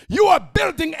that you are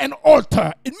building an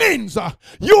altar. It means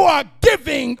you are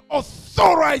giving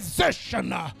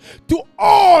authorization to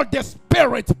all the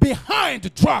spirit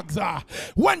behind drugs.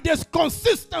 When there's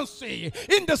consistency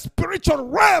in the spiritual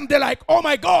realm, they're like, oh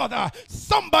my God,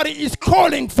 somebody is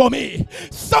calling for me.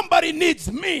 Somebody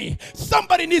needs me.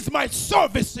 Somebody needs my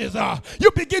services.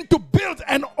 You begin to build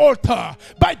an altar.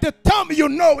 By the time you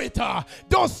know it,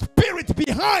 those spirits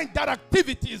behind that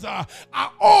activities are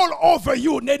all over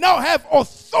you. They now have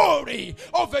authority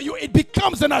over you. It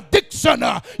becomes an addiction.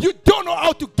 You don't know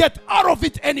how to get out of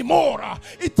it anymore.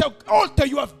 It's an altar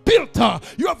you have built.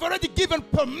 You have already given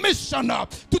permission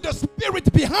to the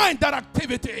spirit behind that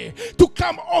activity to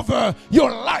come over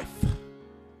your life.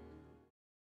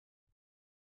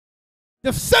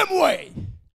 The same way,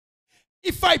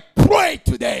 if I pray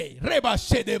today, Reba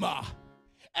Shedema,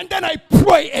 and then I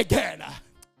pray again,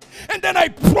 and then I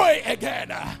pray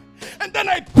again, and then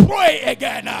I pray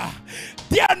again,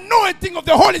 the anointing of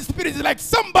the Holy Spirit is like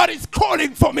somebody's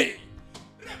calling for me.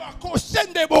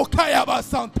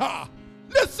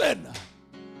 Listen.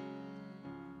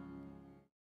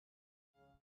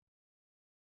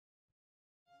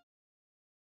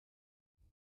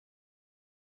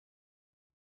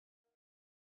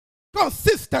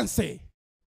 Consistency.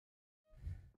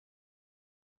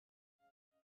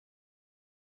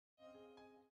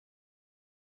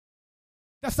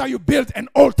 That's how you build an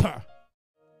altar.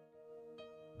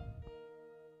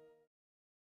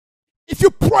 If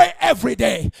you pray every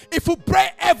day, if you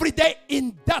pray every day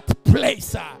in that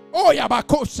place, what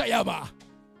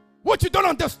you don't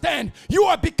understand, you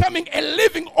are becoming a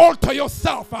living altar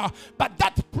yourself, but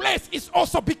that place is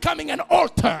also becoming an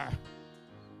altar.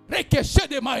 That's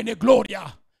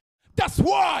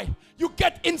why you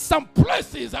get in some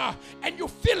places and you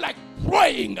feel like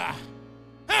praying.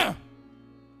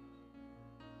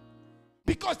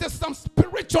 Because there's some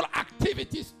spiritual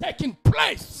activities taking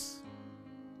place.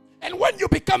 And when you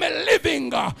become a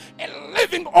living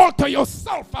altar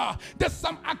yourself, there's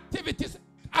some activities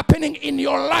happening in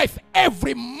your life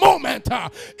every moment.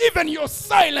 Even your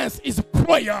silence is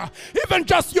prayer. Even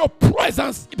just your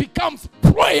presence becomes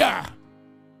prayer.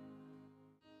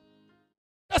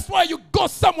 That's why you go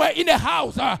somewhere in a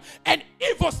house and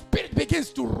evil spirit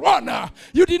begins to run.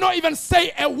 You did not even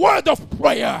say a word of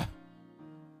prayer.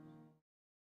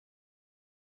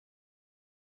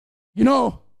 You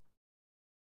know,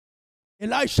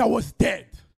 Elisha was dead.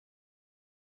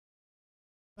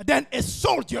 But then a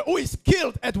soldier who is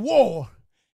killed at war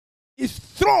is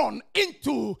thrown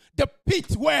into the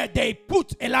pit where they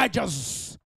put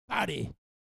Elijah's body.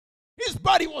 His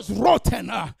body was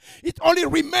rotten. It only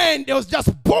remained, there was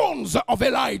just bones of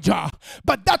Elijah.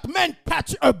 But that man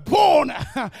touched a bone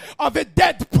of a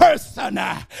dead person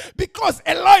because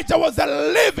Elijah was a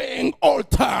living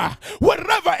altar.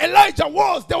 Wherever Elijah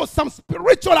was, there was some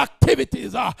spiritual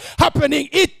activities happening.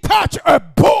 He touched a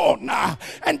bone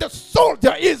and the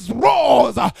soldier is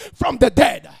rose from the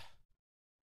dead.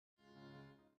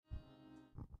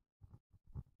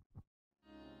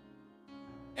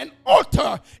 An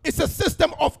altar is a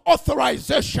system of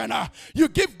authorization. You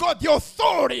give God the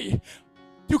authority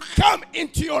to come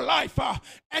into your life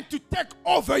and to take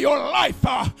over your life.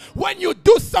 When you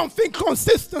do something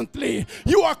consistently,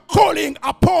 you are calling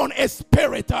upon a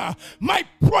spirit. My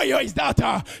prayer is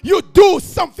that you do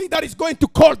something that is going to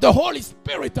call the Holy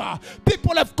Spirit.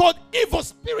 People have called evil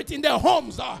spirit in their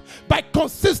homes by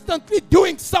consistently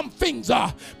doing some things.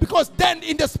 Because then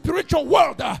in the spiritual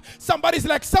world,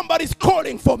 somebody's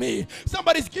calling for me.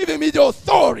 Somebody's giving me the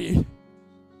authority.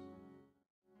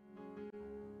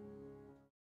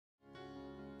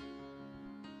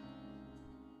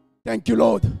 Thank you,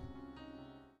 Lord.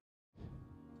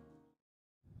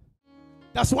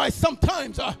 That's why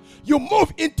sometimes you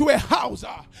move into a house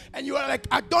and you are like,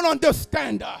 I don't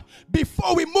understand.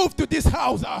 Before we moved to this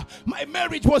house, my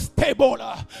marriage was stable.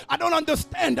 I don't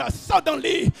understand.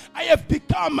 Suddenly, I have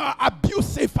become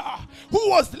abusive. Who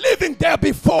was living there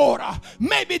before?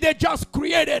 Maybe they just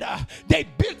created, they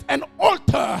built an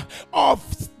altar of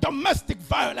domestic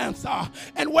violence.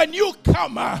 And when you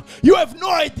come, you have no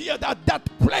idea that that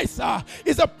place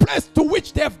is a place to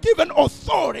which they have given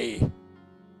authority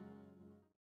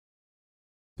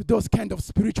to those kind of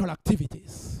spiritual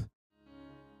activities.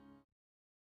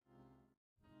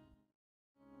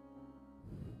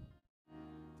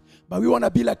 But we want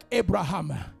to be like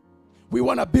Abraham. We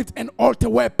want to build an altar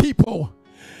where people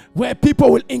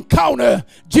will encounter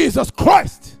Jesus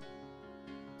Christ.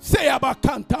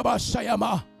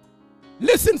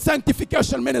 Listen,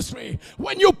 sanctification ministry.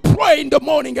 When you pray in the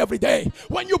morning every day,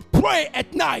 when you pray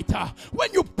at night,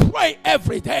 when you pray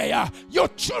every day, your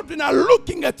children are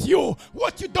looking at you.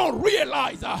 What you don't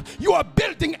realize, you are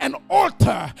building an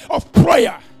altar of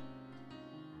prayer.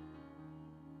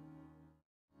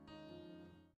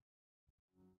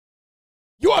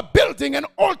 You are building an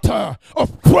altar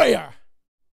of prayer.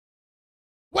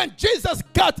 When Jesus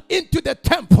got into the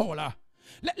temple,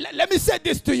 let me say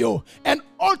this to you. An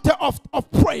altar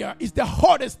of prayer is the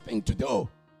hardest thing to do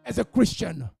as a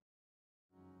Christian.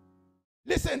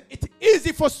 Listen, it's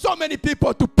easy for so many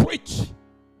people to preach.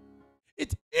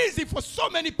 It's easy for so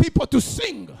many people to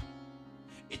sing.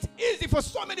 It's easy for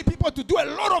so many people to do a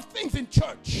lot of things in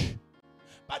church.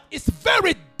 But it's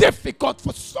very difficult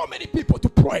for so many people to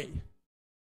pray.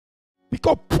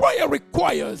 Because prayer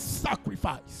requires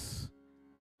sacrifice.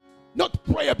 Not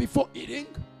prayer before eating.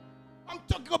 I'm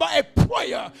talking about a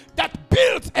prayer that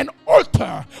builds an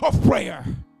altar of prayer.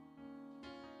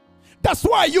 That's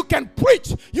why you can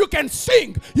preach, you can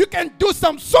sing, you can do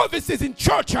some services in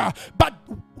church, but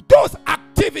those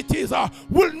activities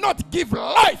will not give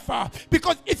life.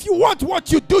 Because if you want what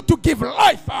you do to give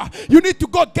life, you need to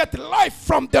go get life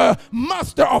from the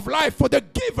master of life, for the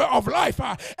giver of life.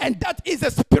 And that is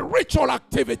a spiritual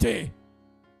activity.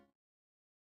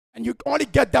 And you only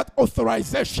get that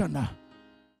authorization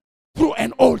through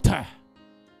an altar.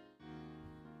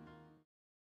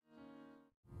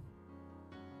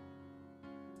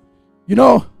 You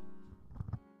know,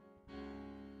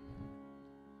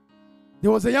 there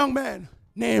was a young man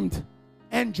named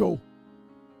Angel.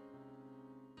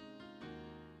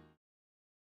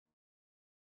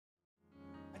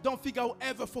 I don't think I will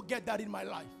ever forget that in my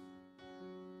life.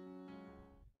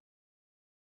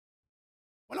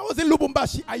 When I was in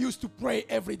Lubumbashi, I used to pray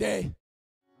every day.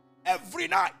 Every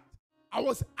night, I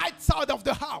was outside of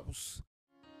the house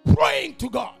praying to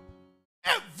God.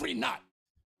 Every night.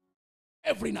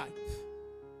 Every night.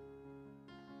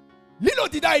 Little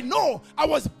did I know I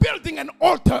was building an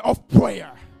altar of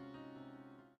prayer.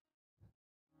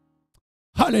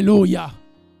 Hallelujah.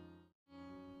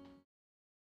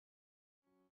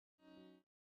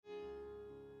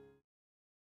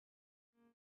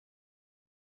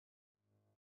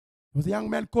 There was a young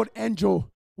man called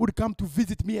Angel who would come to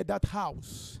visit me at that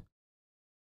house.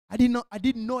 I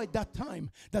didn't know at that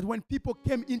time that when people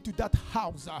came into that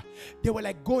house, they were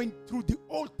like going through the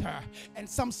altar and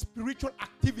some spiritual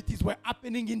activities were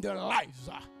happening in their lives.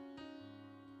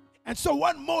 And so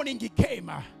one morning he came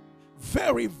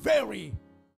very, very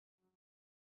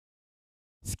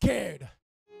scared.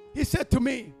 He said to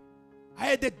me, I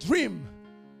had a dream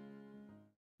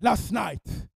last night.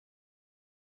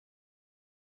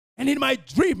 And in my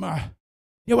dream,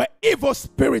 there were evil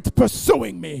spirits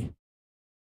pursuing me.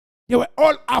 They were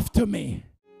all after me.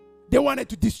 They wanted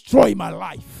to destroy my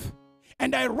life.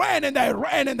 And I ran and I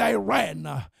ran and I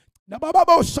ran.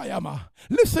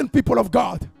 Listen, people of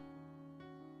God.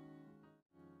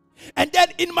 And then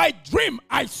in my dream,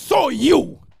 I saw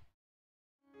you.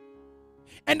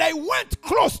 And I went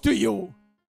close to you.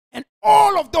 And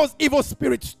all of those evil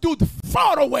spirits stood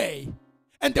far away.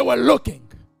 And they were looking.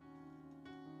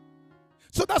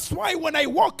 So that's why when I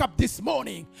woke up this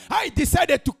morning, I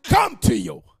decided to come to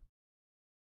you.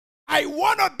 I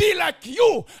want to be like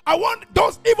you. I want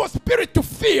those evil spirits to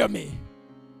fear me.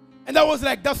 And I was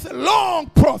like, that's a long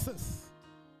process.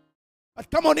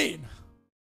 But come on in.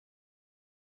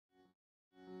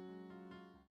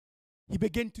 He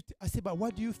began to, I said, but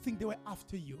what do you think they were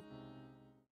after you?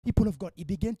 People of God, he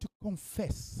began to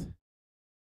confess.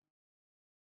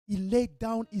 He laid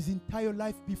down his entire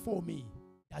life before me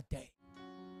that day.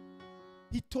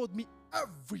 He told me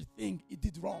everything he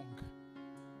did wrong.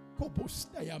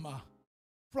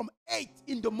 From 8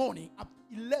 in the morning up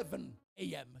to 11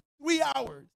 a.m., 3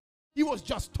 hours, he was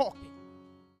just talking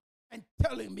and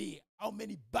telling me how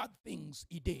many bad things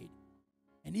he did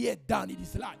and he had done in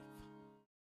his life.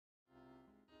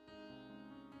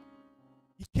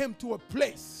 He came to a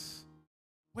place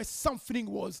where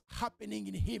something was happening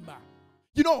in him.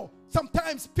 You know,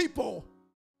 sometimes people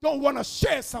don't want to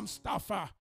share some stuff,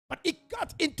 but he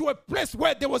got into a place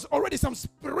where there was already some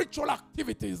spiritual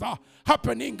activities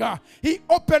happening. He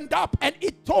opened up and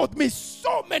he told me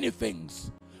so many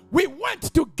things. We went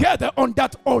together on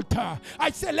that altar.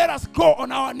 I said, let us go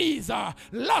on our knees.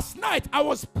 Last night I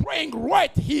was praying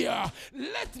right here.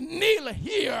 Let's kneel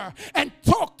here and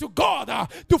talk to God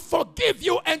to forgive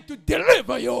you and to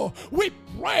deliver you. We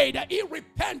prayed. He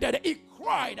repented. He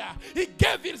cried. He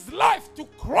gave his life to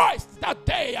Christ that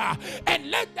day. And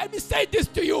let me say this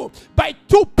to you. By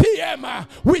 2 p.m.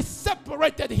 We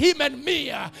separated him and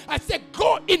me. I said,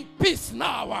 go in peace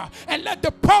now. And let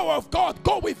the power of God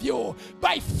go with you.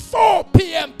 By 4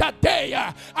 p.m. that day,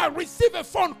 I received a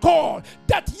phone call.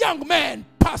 That young man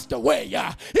passed away.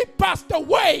 He passed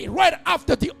away right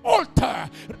after the altar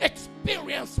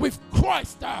experience with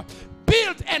Christ.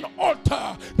 Build an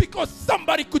altar because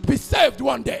somebody could be saved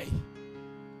one day.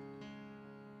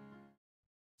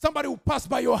 Somebody will pass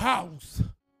by your house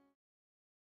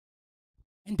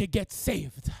and they get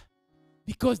saved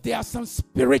because there are some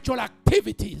spiritual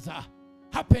activities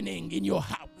happening in your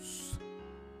house.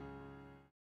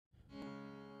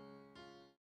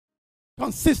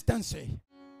 Consistency.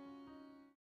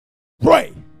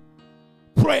 Pray.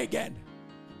 Pray again.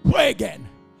 Pray again.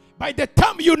 By the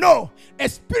time you know, a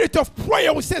spirit of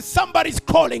prayer will say, somebody's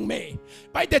calling me.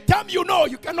 By the time you know,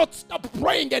 you cannot stop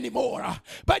praying anymore.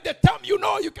 By the time you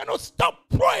know, you cannot stop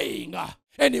praying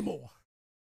anymore.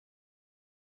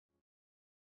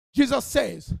 Jesus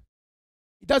says,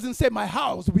 it doesn't say my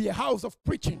house will be a house of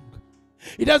preaching.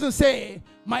 It doesn't say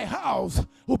my house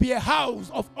will be a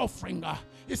house of offering.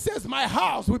 It says my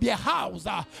house will be a house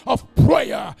of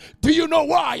prayer. Do you know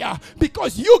why?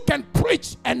 Because you can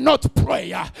preach and not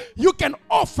pray. You can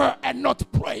offer and not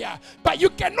pray. But you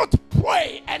cannot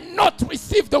pray and not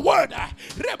receive the word.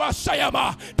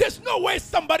 There's no way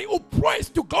somebody who prays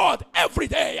to God every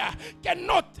day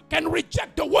can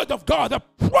reject the word of God. A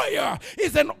prayer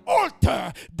is an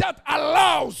altar that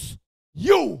allows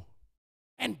you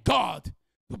and God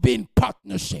to be in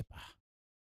partnership.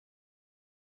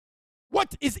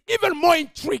 What is even more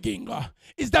intriguing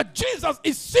is that Jesus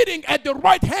is sitting at the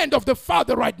right hand of the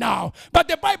Father right now. But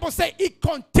the Bible says he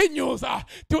continues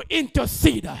to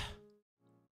intercede.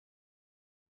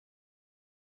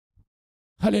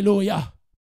 Hallelujah.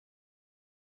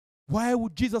 Why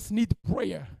would Jesus need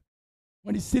prayer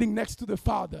when he's sitting next to the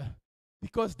Father?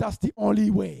 Because that's the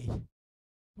only way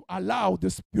to allow the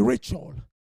spiritual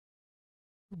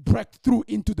to break through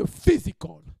into the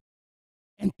physical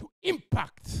and to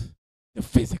impact the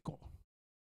physical.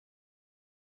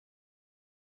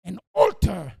 An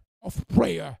altar of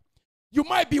prayer. You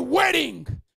might be waiting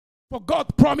for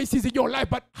God's promises in your life,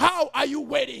 but how are you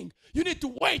waiting? You need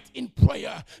to wait in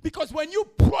prayer, because when you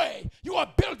pray, you are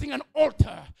building an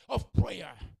altar of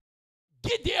prayer.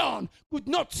 Gideon could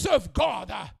not serve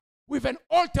God with an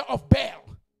altar of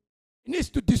Baal. He needs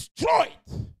to destroy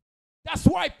it That's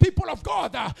why, people of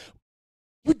God,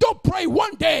 you don't pray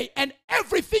one day and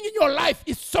everything in your life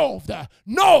is solved.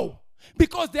 No,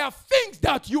 because there are things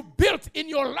that you built in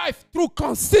your life through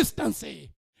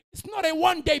consistency. It's not a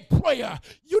one-day prayer.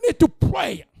 You need to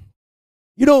pray.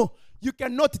 You know, you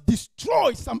cannot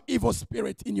destroy some evil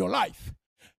spirit in your life.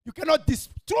 You cannot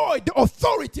destroy the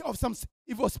authority of some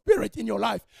evil spirit in your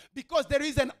life, because there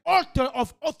is an altar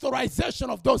of authorization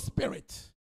of those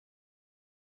spirits.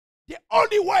 The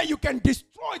only way you can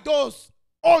destroy those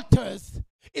altars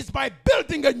is by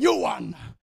building a new one,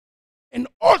 an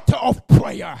altar of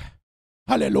prayer.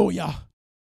 Hallelujah.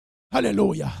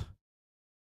 Hallelujah.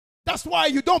 That's why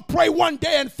you don't pray one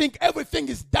day and think everything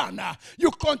is done.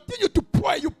 You continue to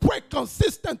pray. You pray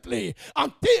consistently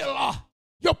until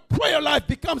your prayer life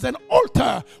becomes an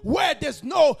altar where there's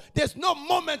no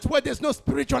moment where there's no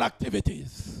spiritual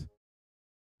activities.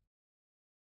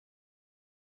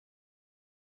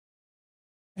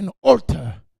 An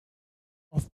altar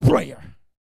of prayer.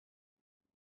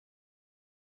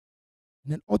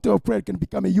 And an altar of prayer can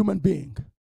become a human being.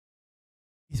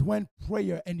 Is when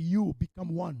prayer and you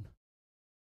become one.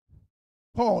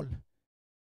 Paul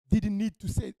didn't need to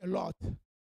say a lot.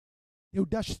 They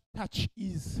would just touch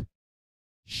his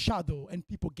shadow and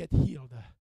people get healed,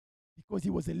 because he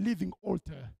was a living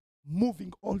altar,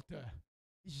 moving altar.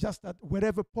 It's just that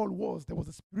wherever Paul was, there was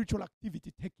a spiritual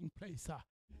activity taking place.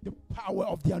 The power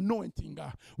of the anointing.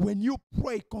 When you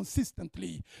pray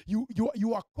consistently, you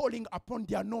are calling upon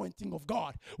the anointing of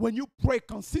God. When you pray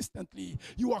consistently,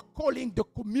 you are calling the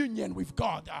communion with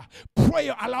God.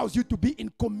 Prayer allows you to be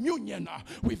in communion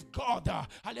with God.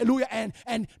 Hallelujah.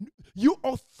 And you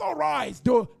authorize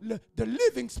the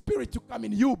living spirit to come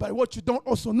in you. But what you don't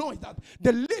also know is that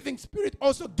the living spirit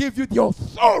also gives you the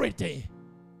authority.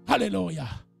 Hallelujah.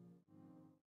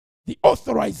 The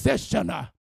authorization.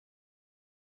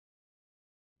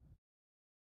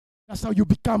 That's how you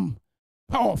become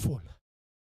powerful.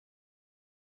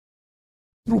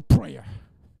 Through prayer.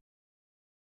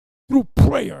 Through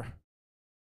prayer.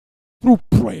 Through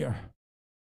prayer.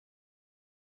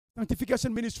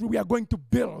 Sanctification ministry, we are going to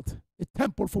build a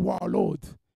temple for our Lord.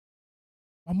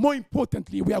 And more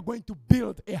importantly, we are going to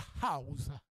build a house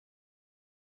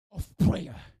of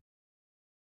prayer.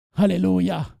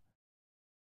 Hallelujah.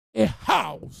 A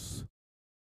house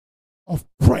of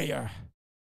prayer.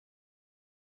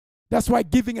 That's why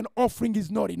giving an offering is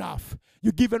not enough.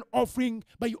 You give an offering,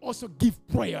 but you also give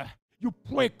prayer. You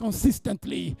pray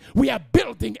consistently. We are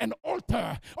building an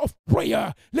altar of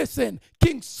prayer. Listen,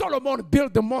 King Solomon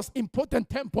built the most important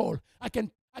temple I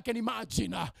can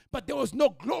imagine. But there was no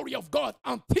glory of God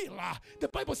until the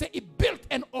Bible says he built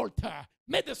an altar,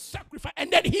 made a sacrifice,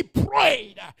 and then he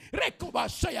prayed. Then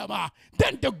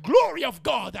the glory of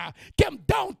God came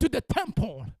down to the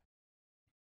temple.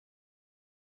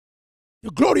 The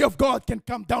glory of God can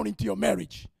come down into your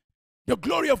marriage. The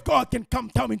glory of God can come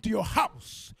down into your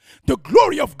house. The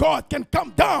glory of God can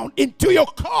come down into your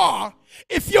car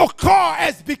if your car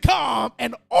has become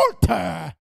an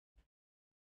altar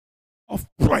of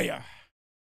prayer.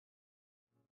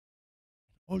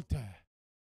 Altar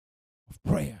of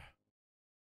prayer.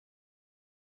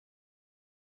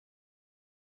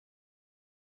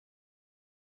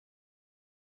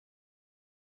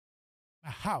 A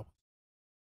house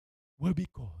will be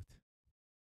called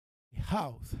a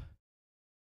house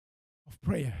of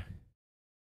prayer.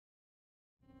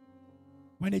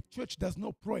 When a church does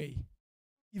not pray,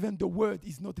 even the word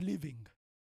is not living.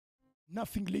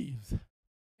 Nothing lives.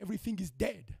 Everything is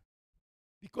dead.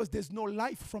 Because there's no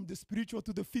life from the spiritual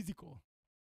to the physical.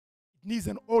 It needs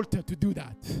an altar to do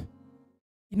that.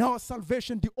 In our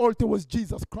salvation, the altar was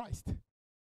Jesus Christ.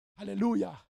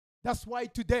 Hallelujah. That's why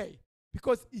today,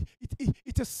 because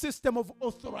it's a system of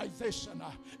authorization.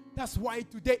 That's why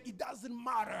today it doesn't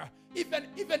matter. Even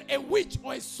a witch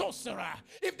or a sorcerer,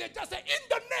 if they just say, in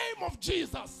the name of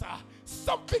Jesus,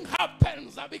 something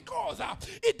happens because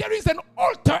there is an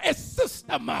altar, a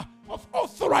system of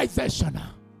authorization.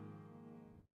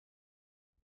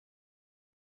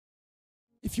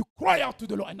 If you cry out to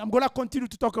the Lord, and I'm going to continue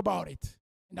to talk about it,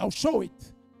 and I'll show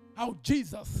it, how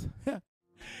Jesus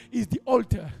is the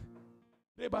altar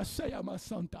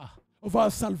of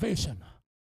our salvation.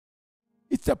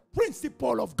 It's a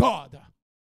principle of God.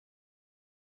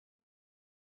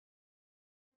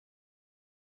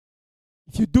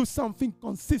 If you do something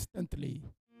consistently,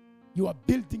 you are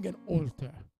building an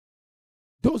altar.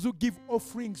 Those who give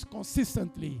offerings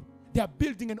consistently, they are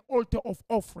building an altar of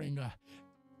offering.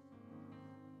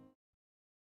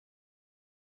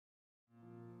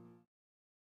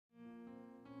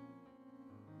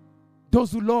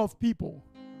 Those who love people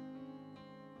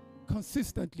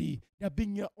consistently there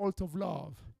being an altar of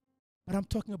love. But I'm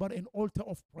talking about an altar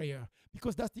of prayer,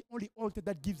 because that's the only altar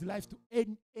that gives life to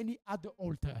any other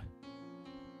altar.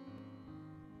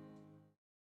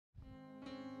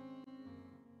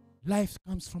 Life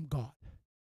comes from God,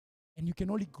 and you can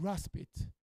only grasp it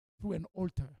through an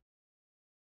altar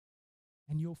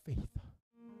and your faith.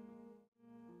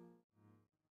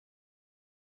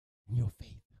 And your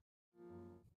faith.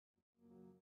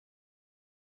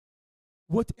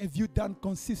 What have you done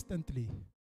consistently?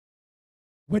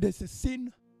 Whether it's a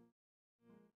sin,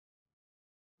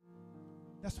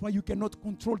 that's why you cannot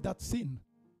control that sin,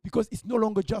 because it's no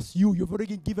longer just you. You've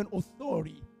already given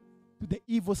authority to the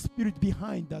evil spirit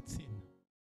behind that sin.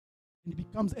 And it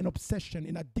becomes an obsession,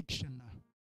 an addiction.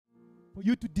 For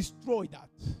you to destroy that,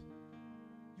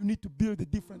 you need to build a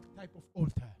different type of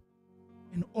altar.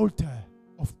 An altar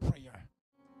of prayer.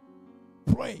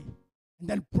 Pray, and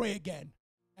then pray again,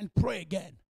 and pray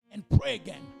again, and pray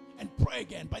again, and pray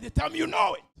again. By the time you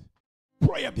know it,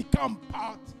 prayer becomes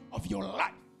part of your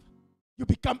life. You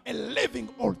become a living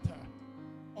altar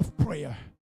of prayer.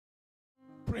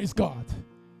 Praise God.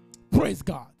 Praise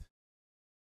God.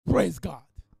 Praise God.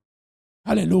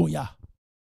 Hallelujah.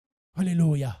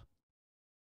 Hallelujah.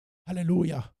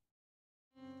 Hallelujah.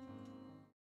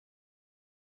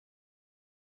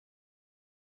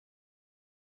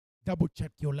 Double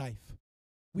check your life.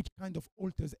 Which kind of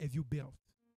altars have you built?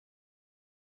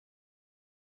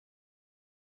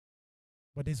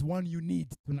 But there's one you need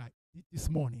tonight, this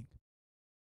morning.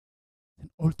 An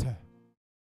altar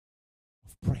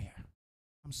of prayer.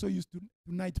 I'm so used to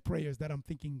night prayers that I'm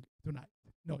thinking tonight.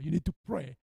 No, you need to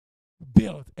pray.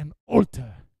 Build an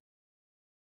altar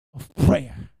of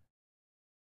prayer.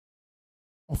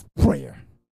 Of prayer.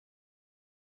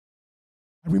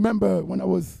 I remember when I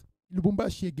was in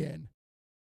Lubumbashi again,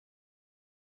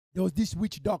 there was this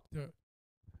witch doctor.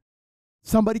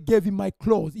 Somebody gave him my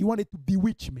clothes. He wanted to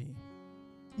bewitch me.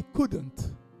 He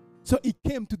couldn't. So he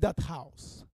came to that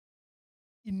house.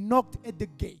 He knocked at the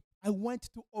gate. I went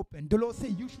to open. The Lord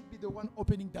said, you should be the one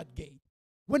opening that gate.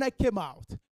 When I came out,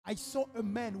 I saw a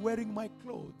man wearing my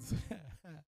clothes.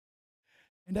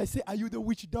 And I said, are you the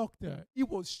witch doctor? He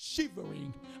was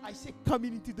shivering. I said,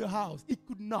 coming into the house. He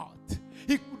could not.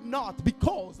 He could not,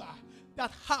 because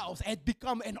that house had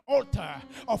become an altar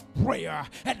of prayer,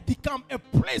 had become a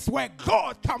place where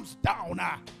God comes down.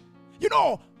 You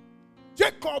know,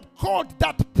 Jacob called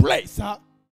that place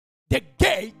the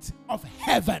gate of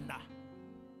heaven.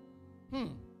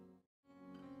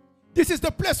 This is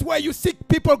the place where you see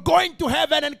people going to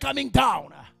heaven and coming down.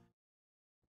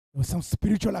 There were some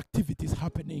spiritual activities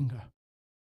happening.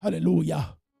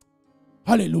 Hallelujah.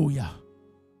 Hallelujah.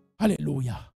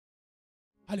 Hallelujah.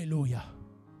 Hallelujah.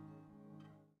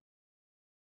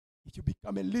 If you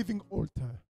become a living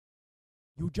altar,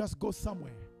 you just go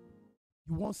somewhere.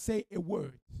 You won't say a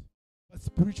word, but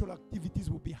spiritual activities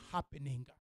will be happening.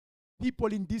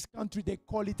 People in this country, they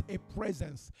call it a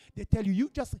presence. They tell you,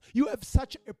 you have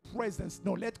such a presence.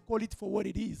 No, let's call it for what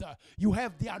it is. You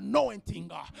have the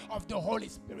anointing of the Holy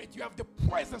Spirit. You have the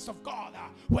presence of God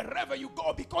wherever you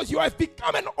go, because you have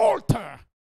become an altar.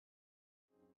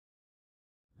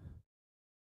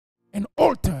 An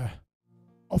altar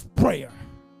of prayer.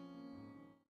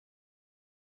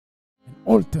 An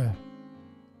altar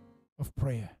of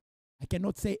prayer. I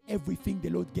cannot say everything the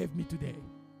Lord gave me today.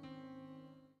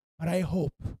 But I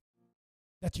hope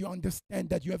that you understand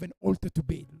that you have an altar to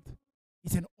build.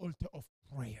 It's an altar of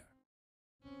prayer.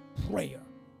 Prayer.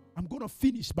 I'm going to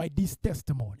finish by this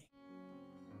testimony.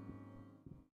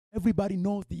 Everybody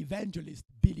knows the evangelist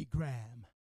Billy Graham,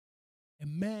 a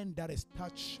man that has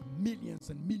touched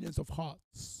millions and millions of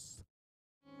hearts.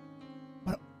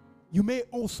 But you may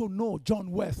also know John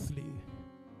Wesley.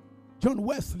 John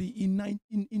Wesley in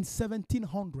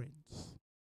 1700s.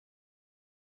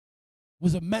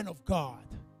 Was a man of God.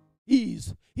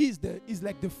 He's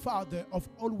like the father of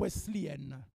all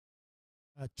Wesleyan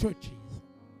churches.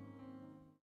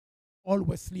 All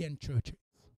Wesleyan churches.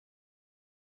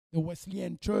 The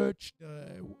Wesleyan Church,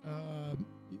 the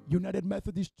United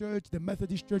Methodist Church, the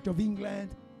Methodist Church of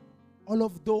England, all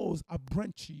of those are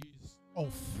branches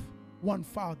of one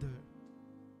father,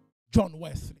 John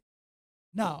Wesley.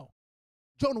 Now,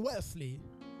 John Wesley,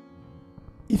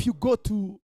 if you go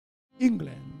to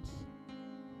England,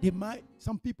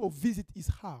 some people visit his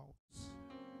house,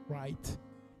 right?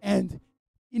 And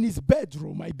in his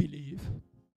bedroom, I believe,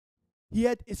 he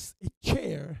had a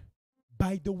chair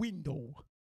by the window.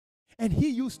 And he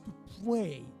used to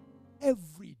pray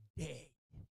every day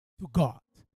to God.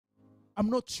 I'm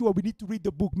not sure, we need to read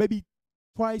the book, maybe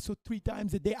twice or 3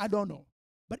 times a day, I don't know.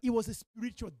 But it was a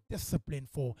spiritual discipline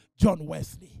for John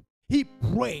Wesley. He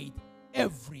prayed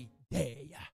every day.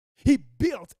 He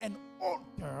built an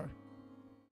altar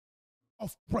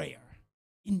of prayer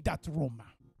in that room.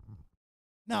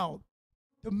 Now,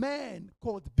 the man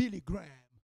called Billy Graham,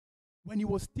 when he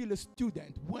was still a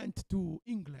student, went to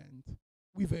England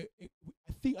with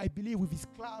I believe with his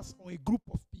class or a group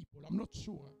of people. I'm not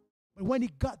sure. But when he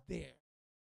got there,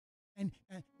 and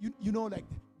you know, like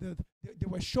they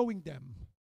were showing them,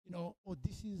 you know, oh,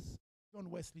 this is John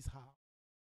Wesley's house.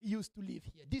 He used to live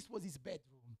here. This was his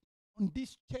bedroom. On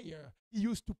this chair, he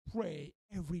used to pray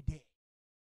every day.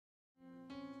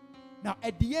 Now,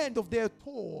 at the end of their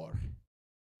tour,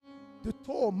 the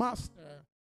tour master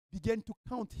began to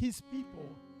count his people.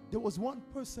 There was one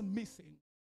person missing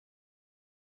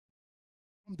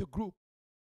from the group.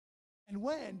 And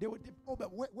when they were, oh,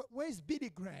 but where's Billy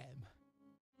Graham?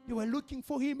 They were looking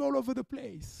for him all over the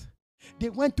place. They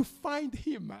went to find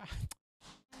him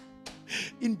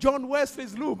in John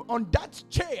Wesley's room on that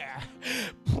chair,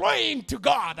 praying to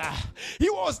God. He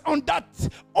was on that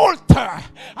altar,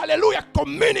 hallelujah,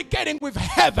 communicating with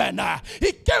heaven.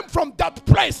 He came from that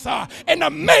place, an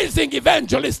amazing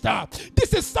evangelist.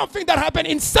 This is something that happened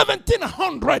in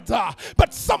 1700s,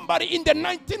 but somebody in the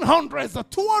 1900s,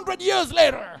 200 years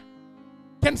later,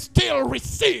 can still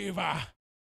receive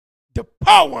the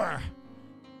power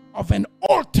of an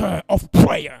altar of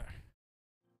prayer.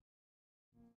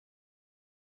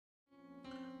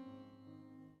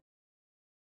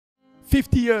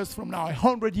 "50 years from now,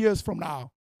 100 years from now,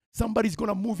 somebody's going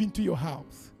to move into your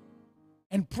house.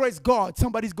 And praise God,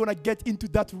 somebody's going to get into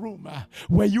that room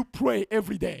where you pray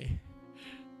every day.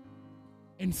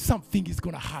 And something is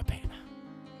going to happen.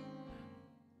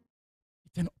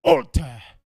 It's an altar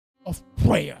of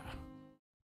prayer."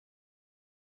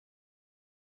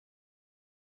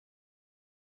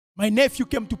 My nephew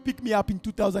came to pick me up in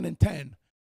 2010.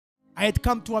 I had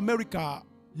come to America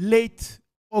late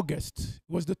August. It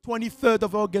was the 23rd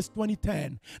of August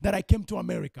 2010 that I came to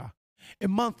America. A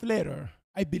month later,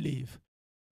 I believe,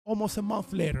 almost a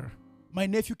month later, my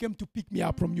nephew came to pick me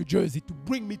up from New Jersey to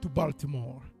bring me to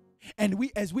Baltimore. And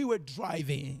as we were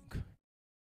driving,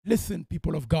 listen,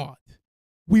 people of God,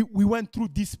 we went through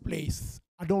this place.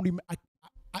 I don't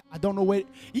know where.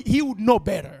 He would know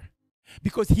better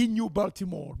because he knew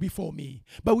Baltimore before me.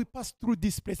 But we passed through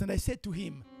this place, and I said to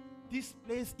him, "This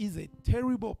place is a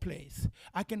terrible place.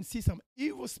 I can see some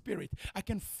evil spirit. I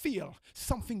can feel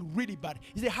something really bad."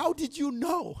 He said, "How did you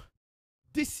know?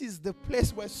 This is the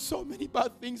place where so many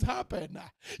bad things happen."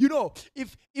 You know,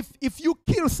 if you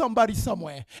kill somebody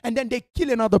somewhere, and then they kill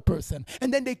another person,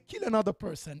 and then they kill another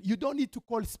person, you don't need to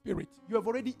call spirit. You have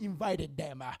already invited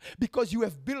them because you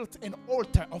have built an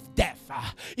altar of death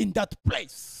in that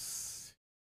place.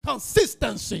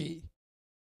 Consistency.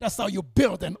 That's how you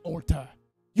build an altar.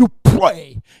 You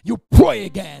pray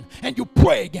again, and you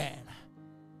pray again.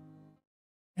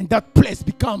 And that place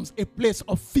becomes a place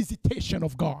of visitation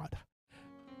of God.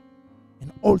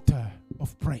 An altar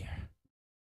of prayer.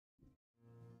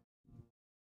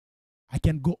 I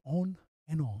can go on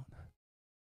and on.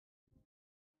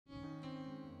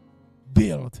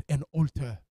 Build an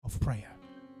altar of prayer.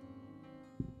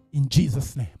 In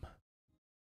Jesus' name.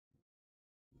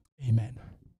 Amen.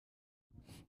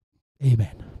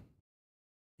 Amen.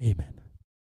 Amen.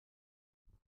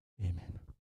 Amen.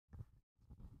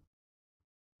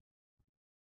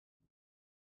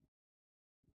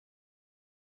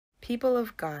 People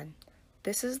of God,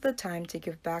 this is the time to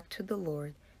give back to the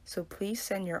Lord, so please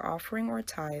send your offering or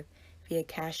tithe via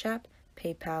Cash App,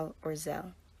 PayPal, or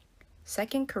Zelle.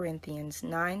 2 Corinthians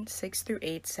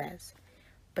 9:6-8 says,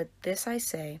 "But this I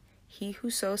say, he who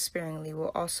sows sparingly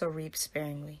will also reap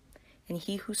sparingly, and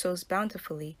he who sows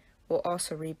bountifully will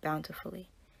also reap bountifully.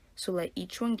 So let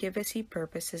each one give as he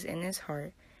purposes in his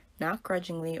heart, not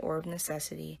grudgingly or of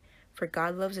necessity, for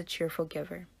God loves a cheerful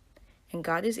giver. And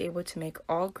God is able to make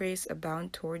all grace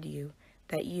abound toward you,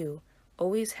 that you,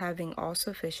 always having all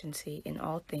sufficiency in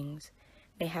all things,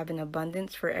 may have an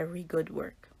abundance for every good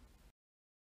work."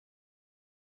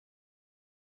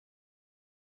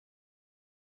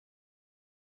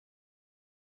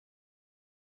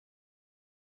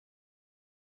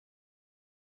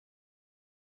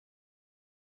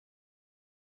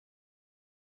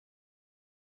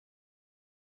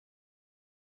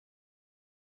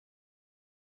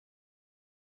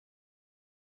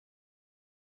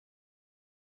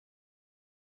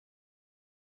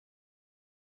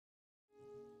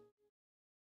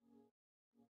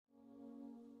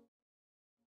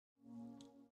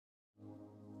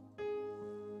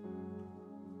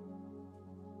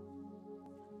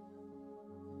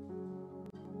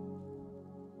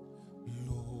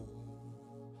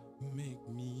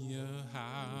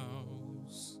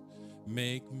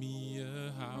 Make me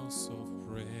a house of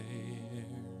prayer,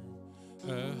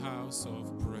 a house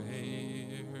of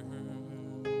prayer.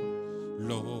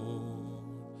 Lord,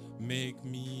 make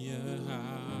me a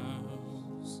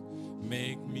house,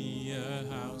 make me a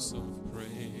house of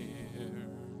prayer,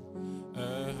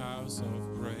 a house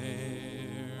of prayer.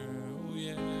 Oh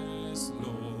yes,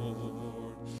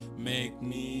 Lord, make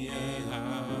me a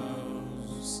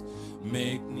house,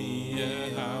 make me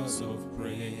a house of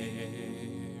prayer,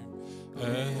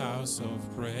 a house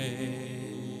of praise.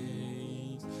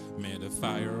 May the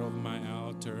fire of my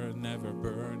altar never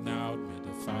burn out. May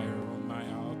the fire of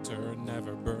my altar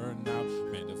never burn out.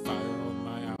 May the fire of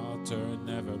my altar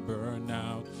never burn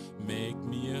out. Make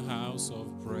me a house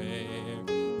of prayer.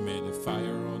 May the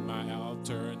fire on my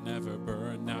altar never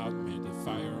burn out. May the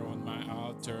fire on my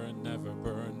altar never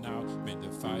burn out. May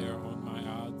the fire on my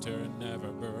altar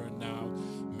never burn out.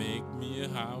 Make me a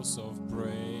house of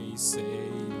praise.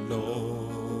 Say,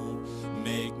 Lord,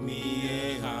 make me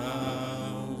a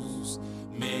house.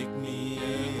 Make me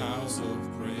a house of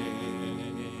prayer.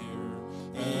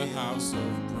 A house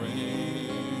of prayer.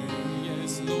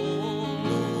 Yes, Lord.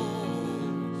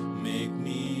 Lord, make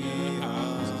me a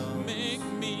house. Make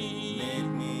me a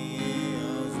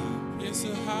house of prayer. Yes,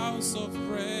 a house of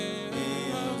prayer. A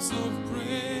house of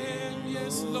prayer.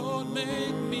 Yes, Lord,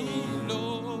 make me,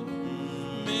 Lord.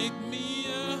 Make me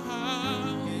a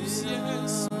house.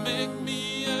 Yes, make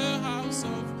me a house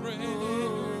of prayer.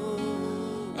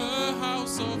 A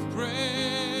house of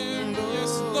prayer.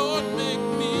 Yes, Lord, make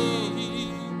me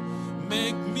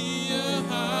a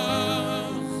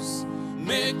house.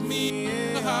 Make me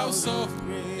a house of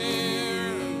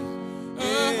prayer.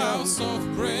 A house of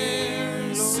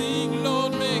prayer. Sing,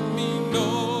 Lord, make me,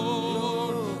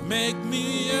 Lord. Make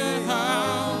me a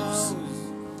house.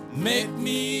 Make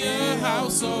me a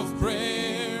house of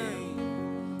prayer.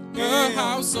 A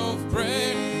house of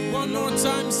prayer. One more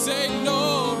time, say,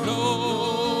 Lord,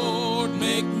 Lord,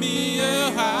 make me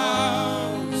a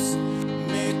house.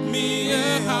 Make me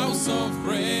a house of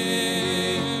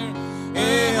prayer.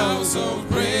 A house of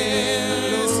prayer.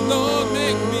 Yes, Lord,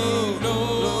 make me,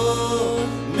 Lord.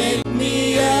 Make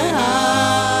me a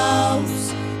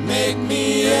house. Make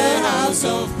me a house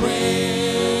of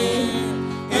prayer.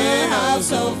 A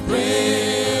house of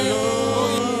prayer.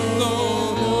 Oh,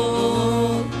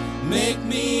 Lord, make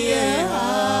me a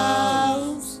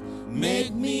house.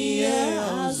 Make me a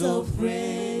house of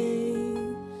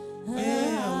prayer. A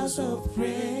house of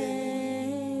prayer.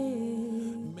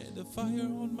 May the fire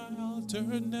on my altar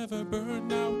never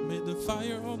burn out. May the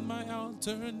fire on my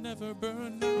altar never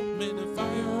burn out. May the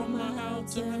fire on my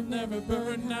altar never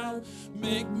burn out.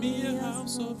 Make me a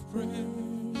house of prayer.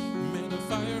 May the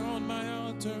fire on my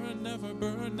altar never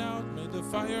burn out. May the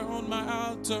fire on my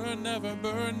altar never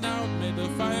burn out. May the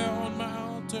fire on my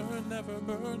altar never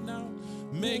burn out.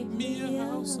 Make me a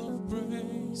house of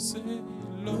praise. Say,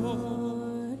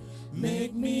 Lord,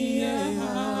 make me a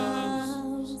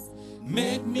house.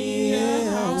 Make me a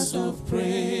house of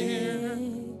prayer.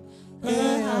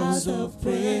 A house of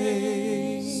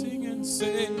praise. Sing and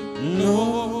say,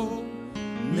 Lord,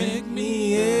 make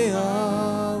me a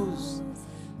house.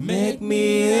 Make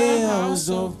me a house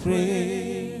of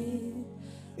prayer.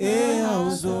 A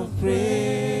house of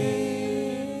prayer.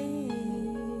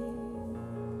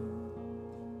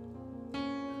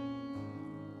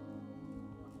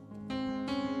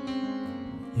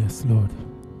 Yes, Lord.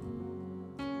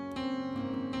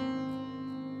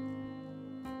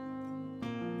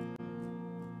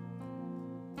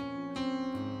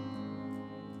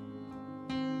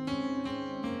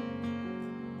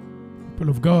 People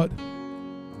of God,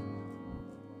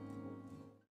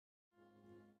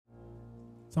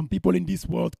 some people in this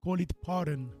world call it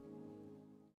pardon.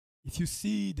 If you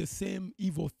see the same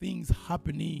evil things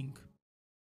happening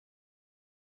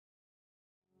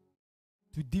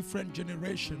to different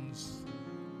generations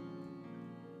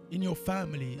in your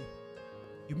family,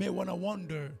 you may want to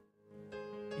wonder,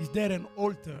 is there an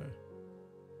altar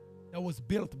that was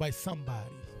built by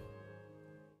somebody?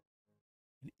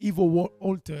 An evil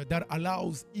altar that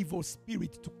allows evil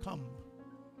spirits to come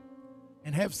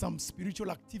and have some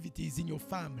spiritual activities in your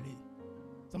family,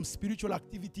 some spiritual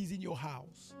activities in your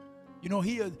house. You know,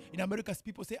 here in America,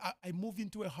 people say, I moved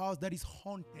into a house that is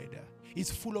haunted. It's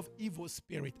full of evil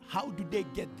spirit. How do they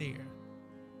get there?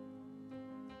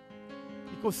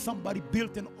 Because somebody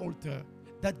built an altar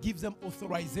that gives them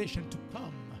authorization to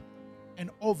come and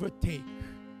overtake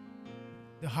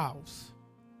the house.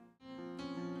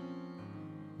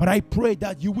 But I pray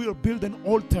that you will build an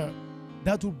altar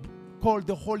that will call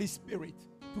the Holy Spirit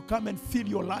to come and fill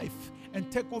your life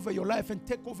and take over your life and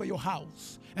take over your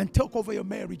house and take over your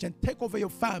marriage and take over your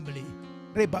family.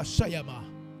 Reba Shayama,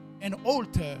 an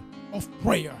altar of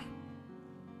prayer.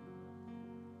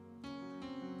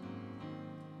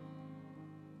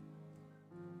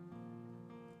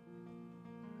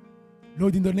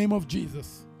 Lord, in the name of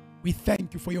Jesus, we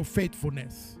thank you for your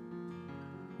faithfulness.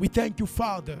 We thank you,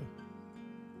 Father,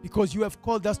 because you have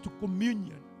called us to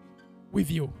communion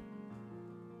with you,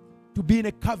 to be in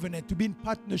a covenant, to be in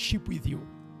partnership with you.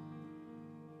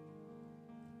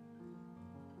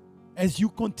 As you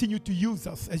continue to use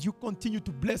us, as you continue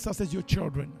to bless us as your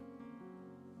children.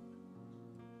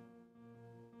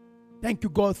 Thank you,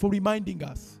 God, for reminding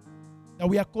us that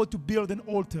we are called to build an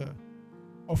altar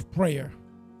of prayer.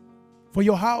 For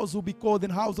your house will be called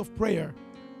a house of prayer.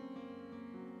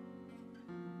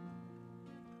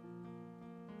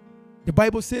 The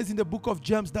Bible says in the book of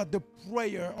James that the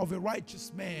prayer of a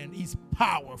righteous man is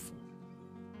powerful.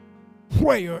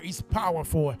 Prayer is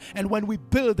powerful. And when we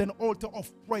build an altar of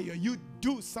prayer, you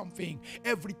do something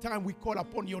every time we call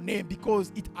upon your name,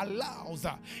 because it allows,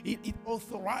 it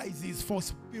authorizes for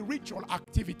spiritual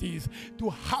activities to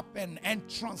happen and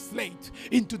translate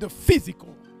into the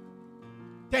physical.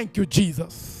 Thank you,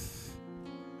 Jesus.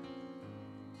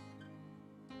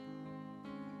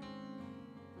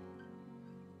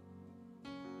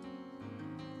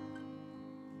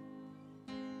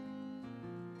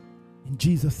 In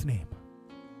Jesus' name.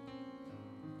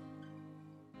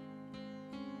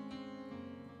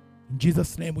 In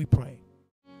Jesus' name we pray.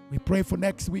 We pray for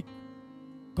next week.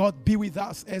 God be with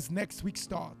us as next week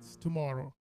starts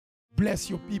tomorrow. Bless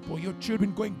your people, your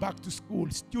children going back to school,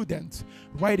 students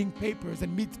writing papers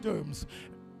and midterms.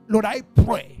 Lord, I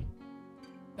pray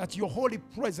that your holy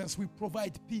presence will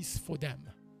provide peace for them.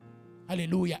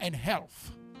 Hallelujah. And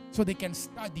health, so they can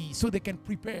study, so they can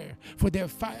prepare for their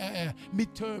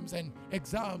midterms and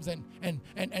exams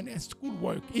and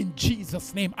schoolwork. In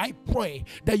Jesus' name, I pray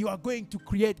that you are going to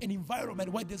create an environment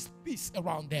where there's peace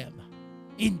around them.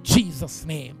 In Jesus'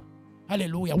 name.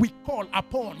 Hallelujah. We call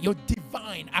upon your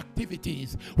divine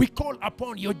activities. We call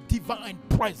upon your divine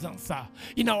presence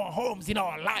in our homes, in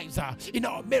our lives, in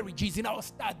our marriages, in our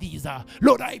studies.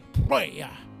 Lord, I pray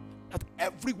that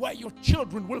everywhere your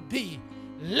children will be,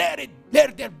 let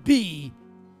there be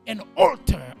an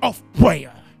altar of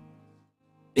prayer.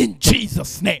 In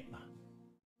Jesus' name.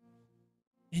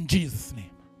 In Jesus'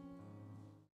 name.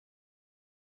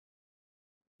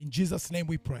 In Jesus' name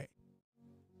we pray.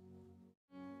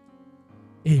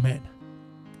 Amen.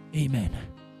 Amen.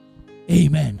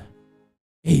 Amen.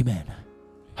 Amen.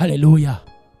 Hallelujah.